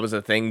 that was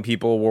a thing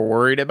people were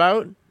worried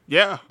about?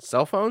 Yeah,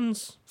 Cell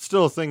phones?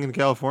 still a thing in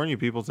California.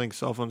 People think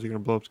cell phones are going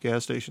to blow up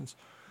gas stations.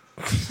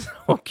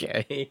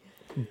 Okay.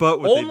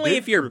 But what Only they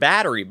if did your prove-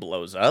 battery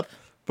blows up.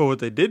 But what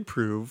they did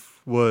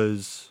prove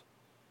was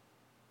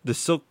the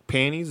silk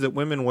panties that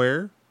women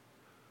wear.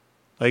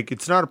 Like,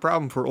 it's not a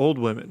problem for old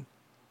women.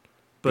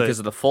 But, Because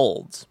of the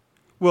folds.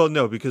 well,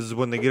 no, because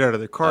when they get out of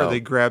their car, Oh. they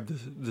grab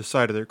the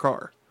side of their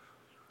car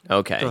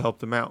Okay. to help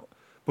them out.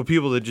 But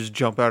people that just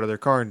jump out of their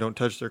car and don't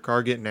touch their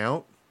car getting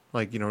out,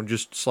 like,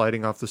 just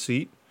sliding off the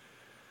seat.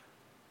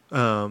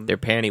 Their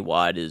panty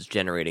wad is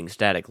generating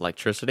static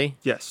electricity?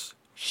 Yes.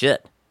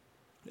 Shit.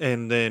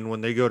 And then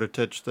when they go to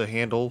touch the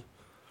handle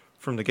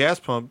from the gas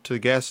pump to the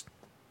gas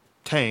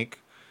tank,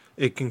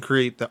 it can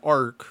create the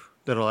arc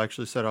that'll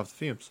actually set off the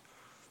fumes.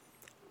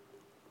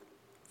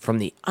 From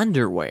the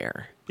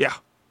underwear. Yeah.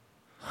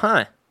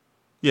 Huh.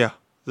 Yeah.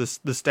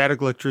 The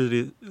static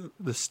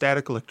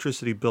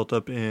electricity built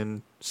up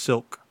in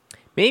silk.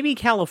 Maybe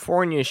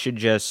California should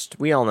just...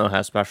 We all know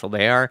how special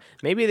they are.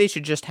 Maybe they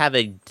should just have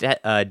a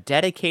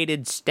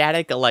dedicated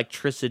static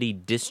electricity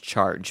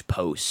discharge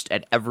post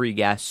at every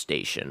gas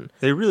station.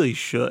 They really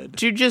should.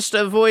 To just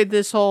avoid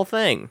this whole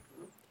thing.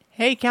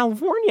 Hey,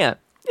 California,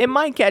 it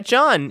might catch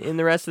on in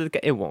the rest of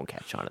the... It won't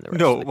catch on in the rest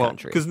No, of the well,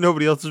 country. because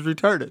nobody else is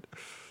retarded.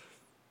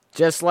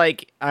 Just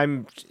like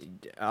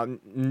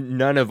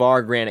none of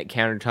our granite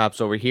countertops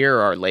over here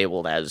are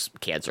labeled as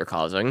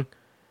cancer-causing.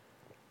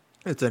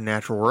 It's a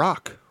natural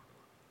rock.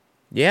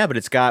 Yeah, but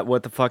it's got,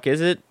 what the fuck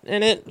is it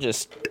in it?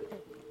 Just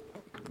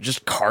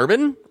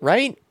carbon,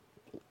 right?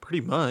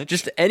 Pretty much.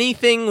 Just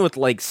anything with,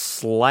 like,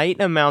 slight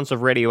amounts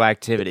of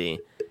radioactivity.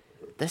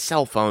 The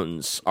cell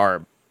phones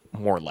are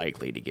more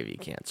likely to give you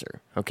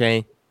cancer,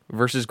 okay?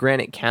 Versus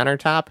granite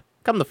countertop?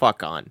 Come the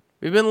fuck on.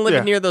 We've been living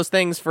Yeah. near those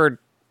things for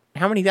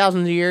how many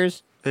thousands of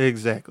years?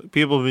 Exactly.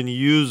 People have been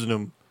using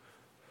them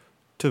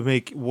to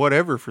make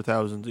whatever for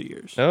thousands of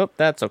years. Oh,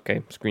 that's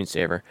okay.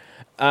 Screensaver.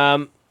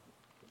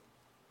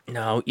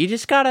 No, you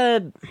just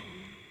gotta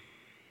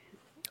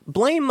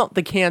blame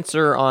the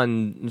cancer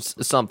on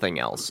something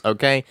else,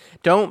 okay?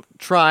 Don't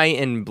try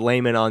and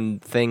blame it on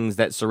things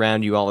that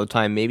surround you all the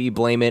time. Maybe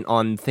blame it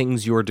on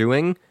things you're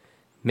doing.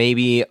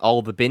 Maybe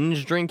all the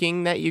binge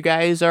drinking that you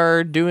guys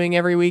are doing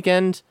every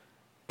weekend.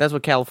 That's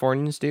what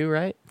Californians do,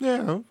 right?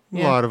 Yeah, a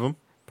Yeah. lot of them.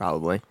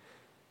 Probably.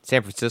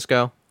 San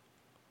Francisco?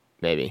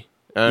 Maybe.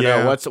 I don't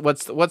Yeah. know.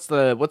 What's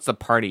the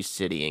party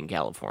city in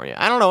California?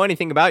 I don't know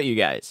anything about you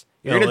guys.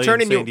 You're gonna LA turn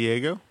and into San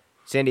Diego.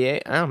 San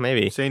Diego? Oh,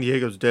 maybe. San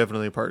Diego's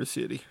definitely a part of the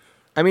city.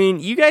 I mean,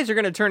 you guys are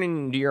gonna turn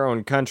into your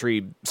own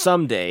country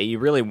someday. You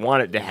really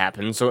want it to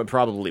happen, so it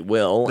probably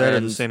will. That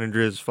and and San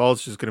Andreas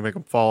Fault's just going to make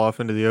them fall off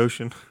into the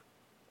ocean.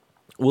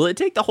 will it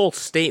take the whole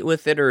state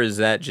with it, or is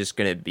that just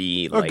gonna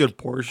be like good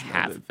portion of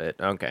half it. of it?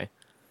 Okay.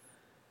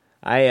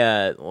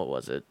 What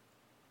was it?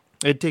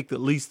 It'd take at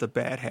least the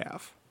bad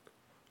half.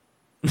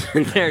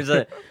 there's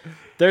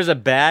a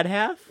bad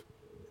half.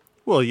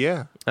 Well,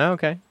 yeah. Oh,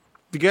 okay.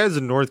 The guys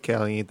in North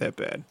Cali ain't that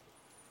bad.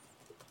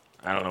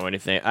 I don't know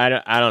anything. I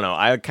don't know.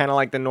 I kind of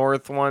like the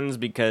north ones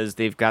because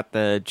they've got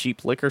the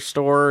cheap liquor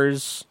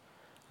stores.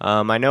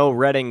 I know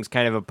Redding's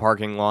kind of a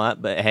parking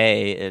lot, but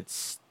hey,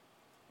 it's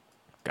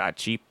got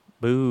cheap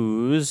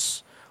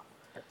booze.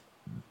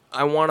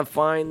 I want to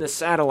find the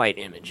satellite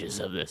images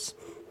of this.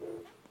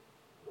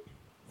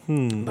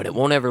 But it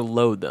won't ever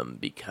load them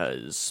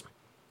because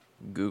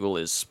Google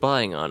is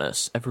spying on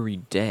us every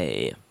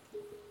day.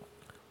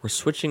 We're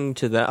switching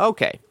to the...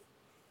 Okay.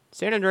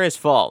 San Andreas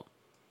Fault.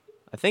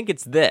 I think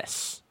it's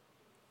this.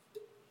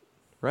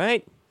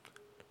 Right?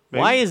 Maybe.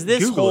 Why is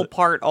this Google whole it.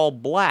 part all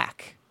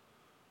black?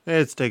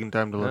 It's taking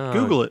time to look. Oh.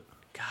 Google it.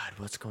 God,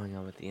 what's going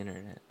on with the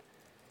internet?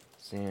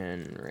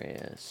 San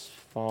Andreas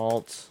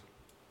Fault.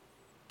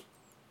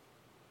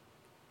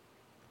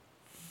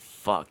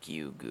 Fuck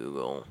you,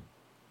 Google.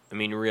 I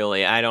mean,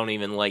 really, I don't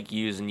even like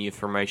using you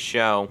for my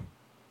show.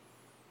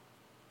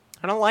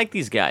 I don't like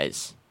these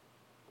guys.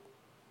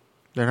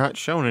 They're not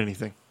showing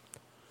anything.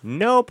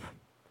 Nope.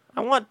 I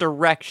want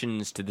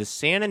directions to the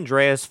San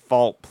Andreas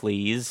Fault,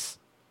 please.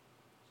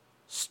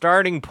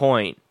 Starting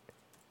point.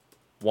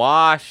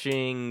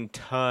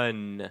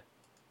 Washington.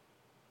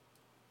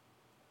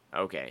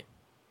 Okay.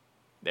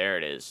 There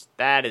it is.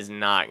 That is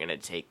not going to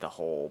take the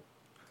whole...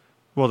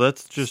 Well,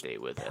 that's just Stay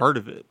with it. part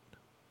of it.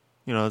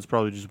 That's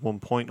probably just one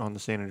point on the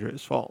San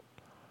Andreas Fault.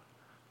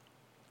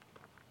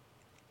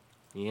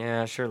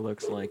 Yeah, sure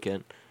looks like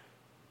it.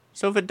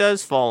 So if it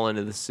does fall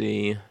into the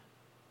sea,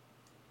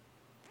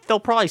 they'll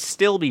probably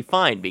still be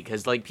fine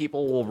because, like,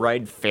 people will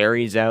ride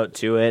ferries out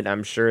to it.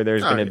 I'm sure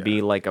there's Oh, going to yeah.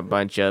 be, like, a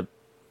bunch of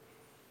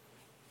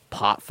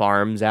pot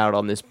farms out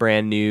on this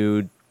brand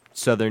new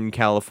Southern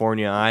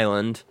California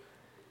island.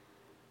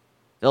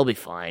 They'll be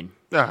fine.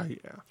 Ah, yeah.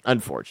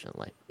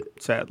 Unfortunately.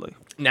 Sadly.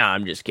 No,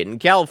 I'm just kidding.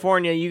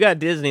 California, you got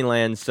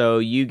Disneyland, so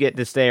you get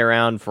to stay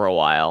around for a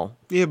while.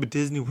 Yeah, but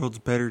Disney World's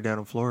better down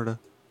in Florida.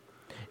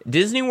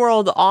 Disney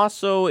World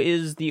also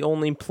is the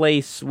only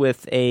place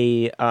with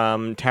a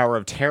Tower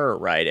of Terror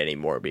ride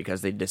anymore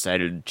because they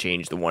decided to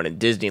change the one in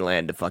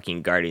Disneyland to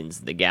fucking Guardians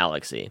of the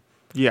Galaxy.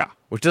 Yeah.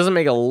 Which doesn't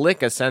make a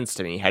lick of sense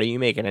to me. How do you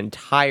make an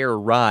entire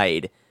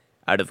ride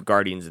out of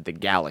Guardians of the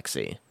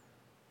Galaxy?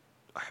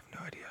 I have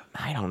no idea.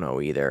 I don't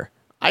know either.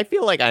 I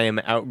feel like I am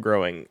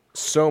outgrowing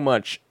so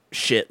much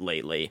shit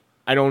lately.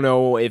 I don't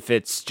know if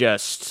it's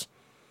just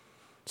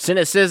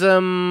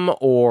cynicism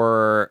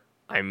or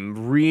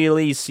I'm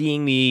really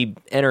seeing the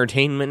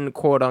entertainment,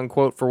 quote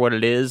unquote, for what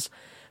it is.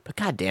 But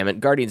god damn it,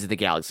 Guardians of the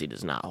Galaxy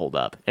does not hold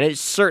up. And it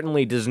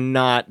certainly does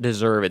not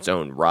deserve its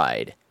own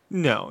ride.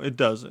 No, it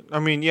doesn't. I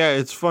mean, yeah,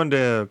 it's fun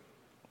to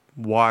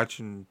watch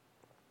and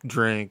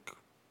drink.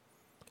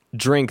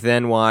 Drink,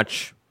 then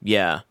watch.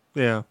 Yeah.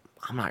 Yeah.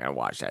 I'm not going to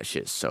watch that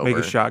shit sober. Make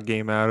a shot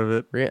game out of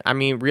it. I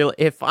mean,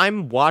 if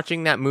I'm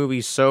watching that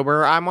movie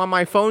sober, I'm on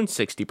my phone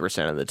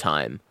 60% of the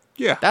time.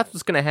 Yeah. That's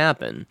what's going to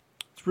happen.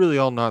 It's really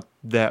all not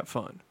that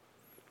fun.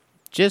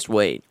 Just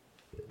wait.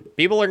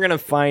 People are going to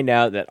find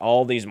out that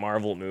all these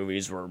Marvel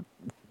movies were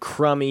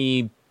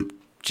crummy,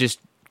 just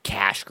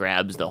cash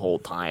grabs the whole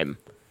time.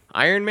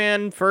 Iron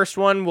Man, first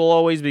one, will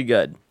always be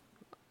good.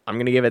 I'm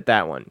going to give it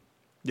that one.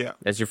 Yeah.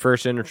 That's your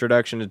first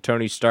introduction to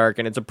Tony Stark,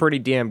 and it's a pretty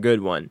damn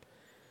good one.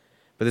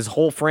 But this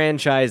whole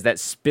franchise that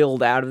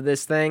spilled out of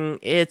this thing,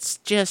 it's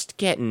just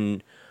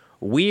getting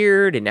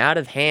weird and out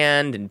of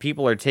hand, and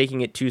people are taking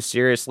it too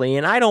seriously,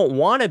 and I don't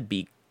want to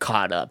be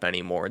caught up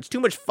anymore. It's too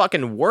much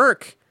fucking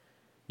work.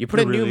 You put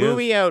a new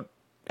movie out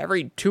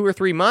every 2 or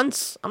 3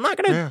 months? I'm not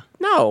going to... Yeah.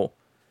 No.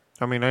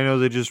 I mean, I know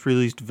they just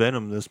released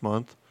Venom this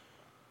month.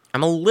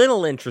 I'm a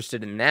little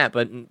interested in that,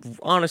 but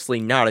honestly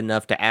not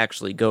enough to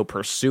actually go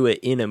pursue it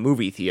in a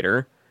movie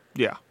theater.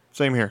 Yeah,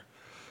 same here.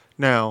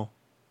 Now,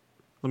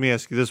 let me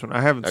ask you this one.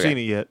 I haven't seen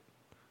it yet.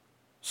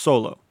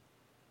 Solo.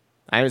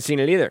 I haven't seen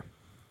it either.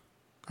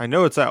 I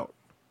know it's out.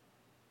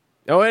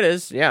 Oh, it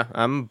is. Yeah,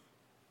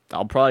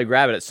 I'll probably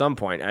grab it at some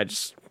point.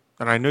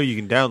 And I know you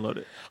can download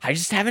it. I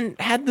just haven't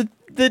had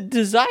the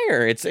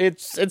desire.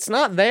 It's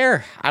not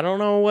there. I don't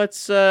know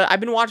what's. I've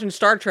been watching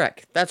Star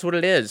Trek. That's what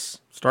it is.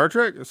 Star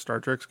Trek? Star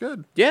Trek's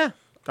good. Yeah.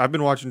 I've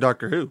been watching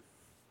Doctor Who.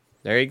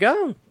 There you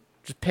go.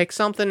 Just pick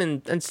something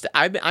and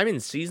I'm in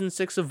season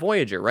 6 of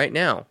Voyager right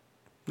now.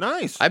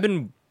 Nice.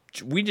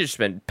 We just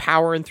been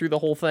powering through the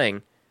whole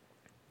thing.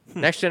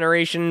 Next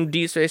Generation,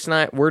 Deep Space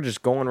Nine, we're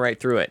just going right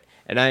through it.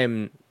 And I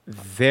am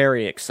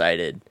very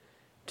excited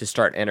to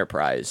start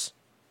Enterprise,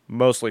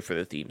 mostly for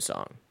the theme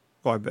song.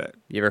 Oh, I bet.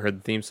 You ever heard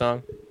the theme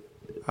song?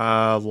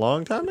 A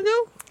long time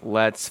ago?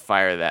 Let's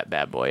fire that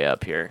bad boy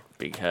up here,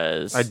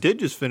 because... I did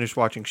just finish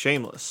watching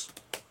Shameless.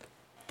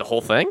 The whole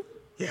thing?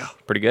 Yeah.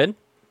 Pretty good?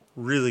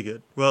 Really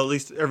good. Well, at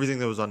least everything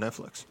that was on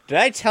Netflix. Did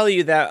I tell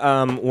you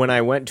that when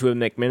I went to a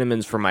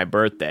McMinimans for my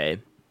birthday,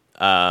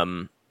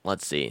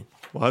 let's see.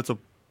 Well, that's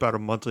about a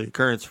monthly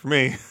occurrence for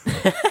me.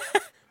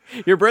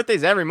 Your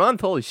birthday's every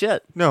month? Holy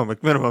shit. No,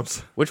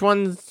 McMinimums. Which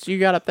ones you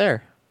got up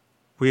there?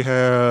 We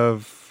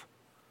have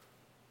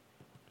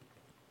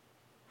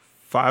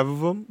 5 of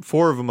them,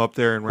 4 of them up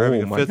there, and we're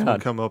having a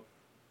 5th one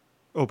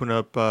open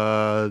up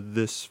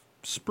this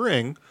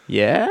spring.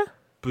 Yeah?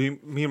 Me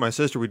and my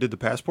sister, we did the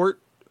passport.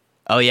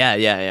 Oh,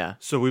 yeah.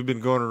 So we've been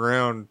going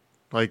around,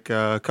 like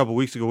a couple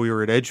weeks ago, we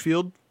were at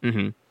Edgefield.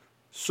 Mm-hmm.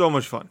 So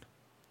much fun.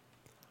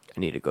 I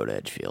need to go to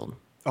Edgefield.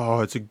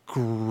 Oh, it's a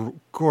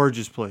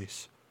gorgeous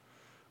place.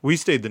 We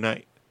stayed the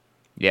night.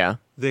 Yeah?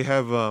 They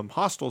have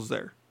hostels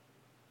there.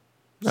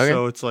 Okay.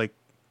 So it's like,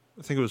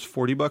 I think it was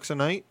 $40 a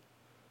night.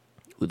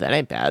 Ooh, that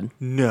ain't bad.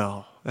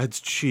 No, that's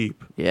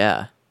cheap.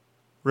 Yeah.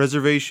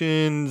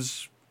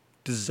 Reservations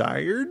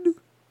desired,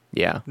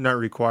 Yeah. not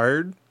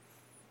required.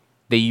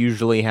 They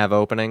usually have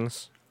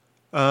openings.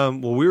 Well,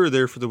 we were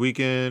there for the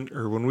weekend,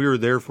 or when we were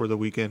there for the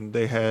weekend,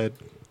 they had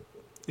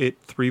it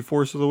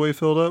 3/4 of the way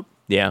filled up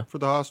Yeah. for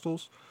the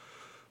hostels.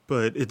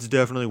 But it's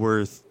definitely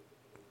worth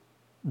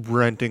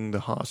renting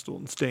the hostel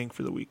and staying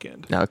for the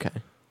weekend.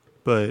 Okay.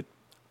 But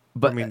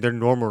But I mean, their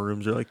normal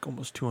rooms are like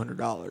almost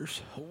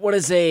 $200. what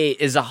is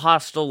a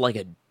hostel like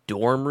a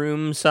dorm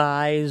room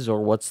size,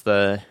 or what's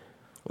the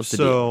deal?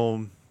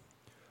 So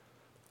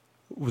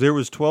there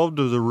was 12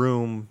 to the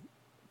room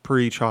per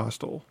each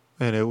hostel,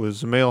 and it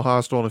was a male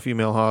hostel and a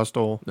female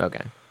hostel.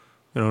 Okay.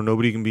 You know,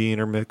 nobody can be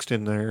intermixed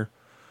in there,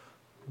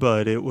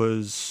 but it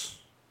was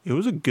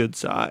a good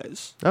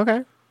size.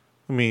 Okay.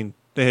 I mean,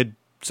 they had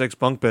 6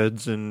 bunk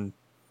beds, and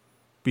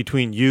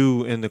between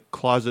you and the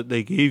closet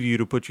they gave you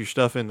to put your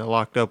stuff in that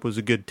locked up was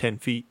a good 10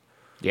 feet.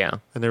 Yeah.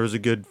 And there was a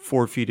good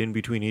 4 feet in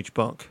between each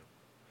bunk.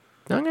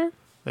 Okay.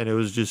 And it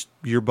was just,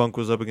 your bunk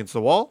was up against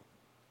the wall,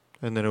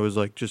 and then it was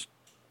like just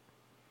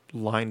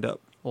lined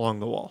up along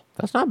the wall.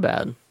 That's not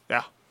bad.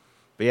 Yeah.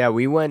 But yeah,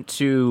 we went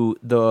to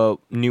the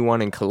new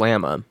one in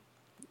Kalama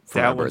for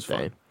That our one's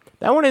birthday. fun.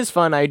 That one is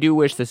fun. I do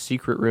wish the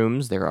secret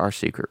rooms, there are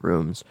secret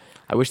rooms.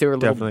 I wish they were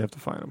Definitely have to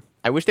find them.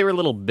 I wish they were a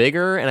little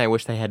bigger, and I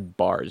wish they had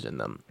bars in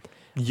them.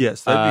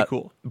 Yes, that'd be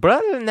cool. But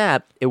other than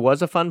that, it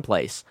was a fun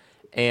place.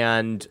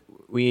 And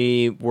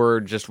we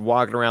were just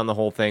walking around the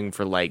whole thing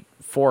for like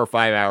 4 or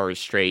 5 hours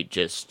straight,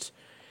 just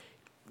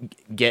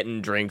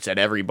getting drinks at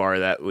every bar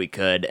that we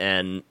could.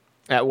 And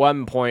at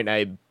one point,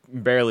 I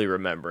barely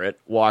remember it,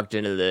 walked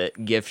into the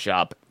gift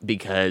shop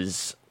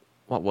because,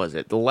 what was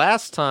it? The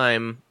last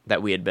time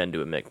that we had been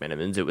to a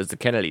McMenamins, it was the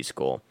Kennedy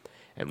School.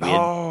 And we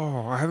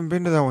I haven't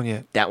been to that one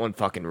yet. that one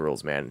fucking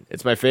rules, man.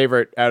 It's my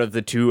favorite out of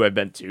the 2 I've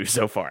been to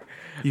so far.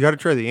 You got to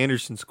try the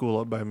Anderson School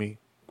up by me.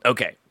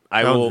 Okay.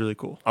 That one's really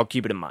cool. I'll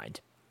keep it in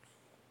mind.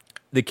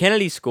 The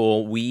Kennedy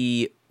School,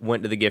 we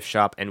went to the gift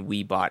shop and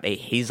we bought a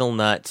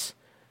hazelnut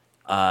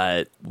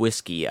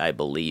whiskey, I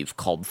believe,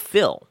 called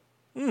Phil.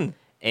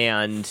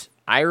 And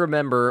I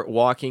remember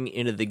walking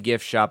into the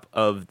gift shop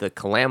of the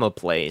Kalama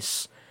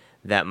place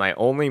that my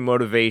only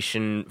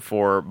motivation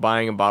for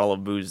buying a bottle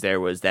of booze there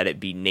was that it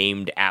be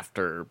named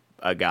after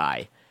a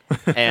guy.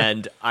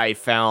 And I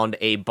found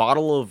a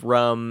bottle of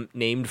rum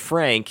named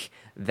Frank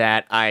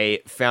that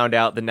I found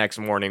out the next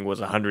morning was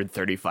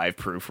 135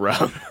 proof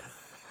rum.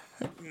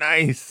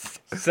 Nice.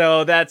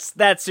 So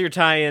that's your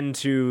tie-in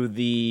to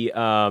the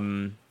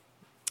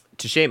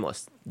to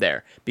Shameless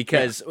there,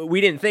 because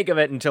we didn't think of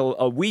it until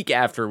a week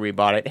after we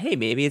bought it. Hey,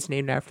 maybe it's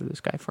named after this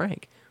guy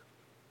Frank.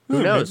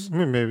 Who knows?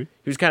 Maybe.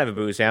 He was kind of a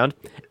booze hound.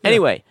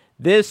 Anyway,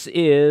 this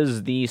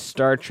is the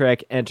Star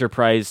Trek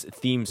Enterprise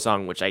theme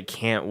song, which I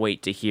can't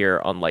wait to hear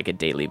on like a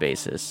daily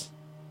basis.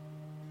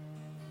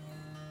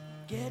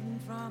 Getting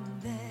from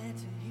there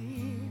to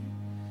here,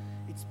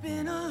 it's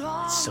been a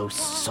long It's so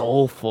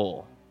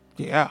soulful.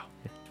 Yeah.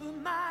 but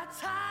my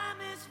time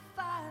is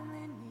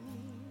finally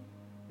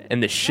near.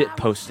 And the shit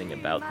posting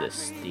about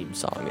this theme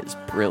song is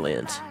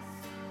brilliant.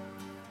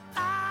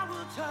 I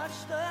will touch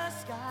the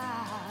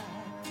sky,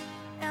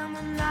 and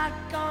they're not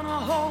gonna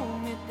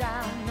hold me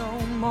down no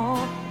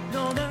more.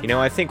 No, they're You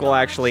know, I think we'll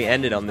actually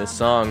end it on this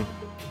song.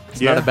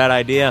 It's Yeah. not a bad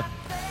idea.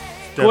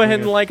 Go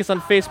ahead and like us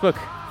on Facebook,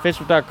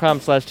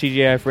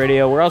 facebook.com/TGIF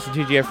Radio. We're also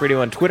TGIF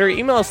Radio on Twitter.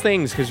 Email us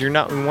things because you're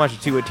not when we want you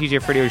to at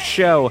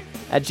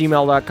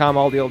TGIFradioshow@gmail.com.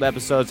 All the old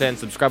episodes and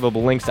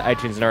subscribable links to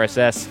iTunes and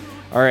RSS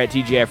are at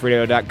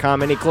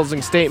TGIFradio.com. Any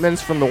closing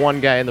statements from the one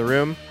guy in the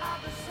room?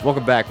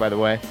 Welcome back, by the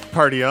way.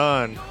 Party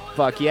on.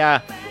 Fuck yeah.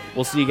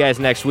 We'll see you guys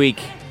next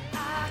week.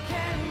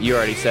 You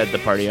already said the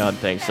party on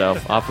thing, so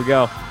off we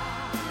go.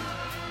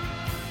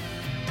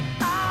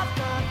 I've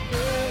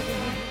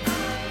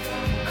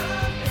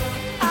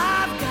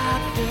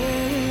got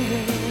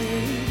faith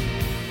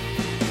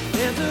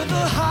into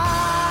the heart.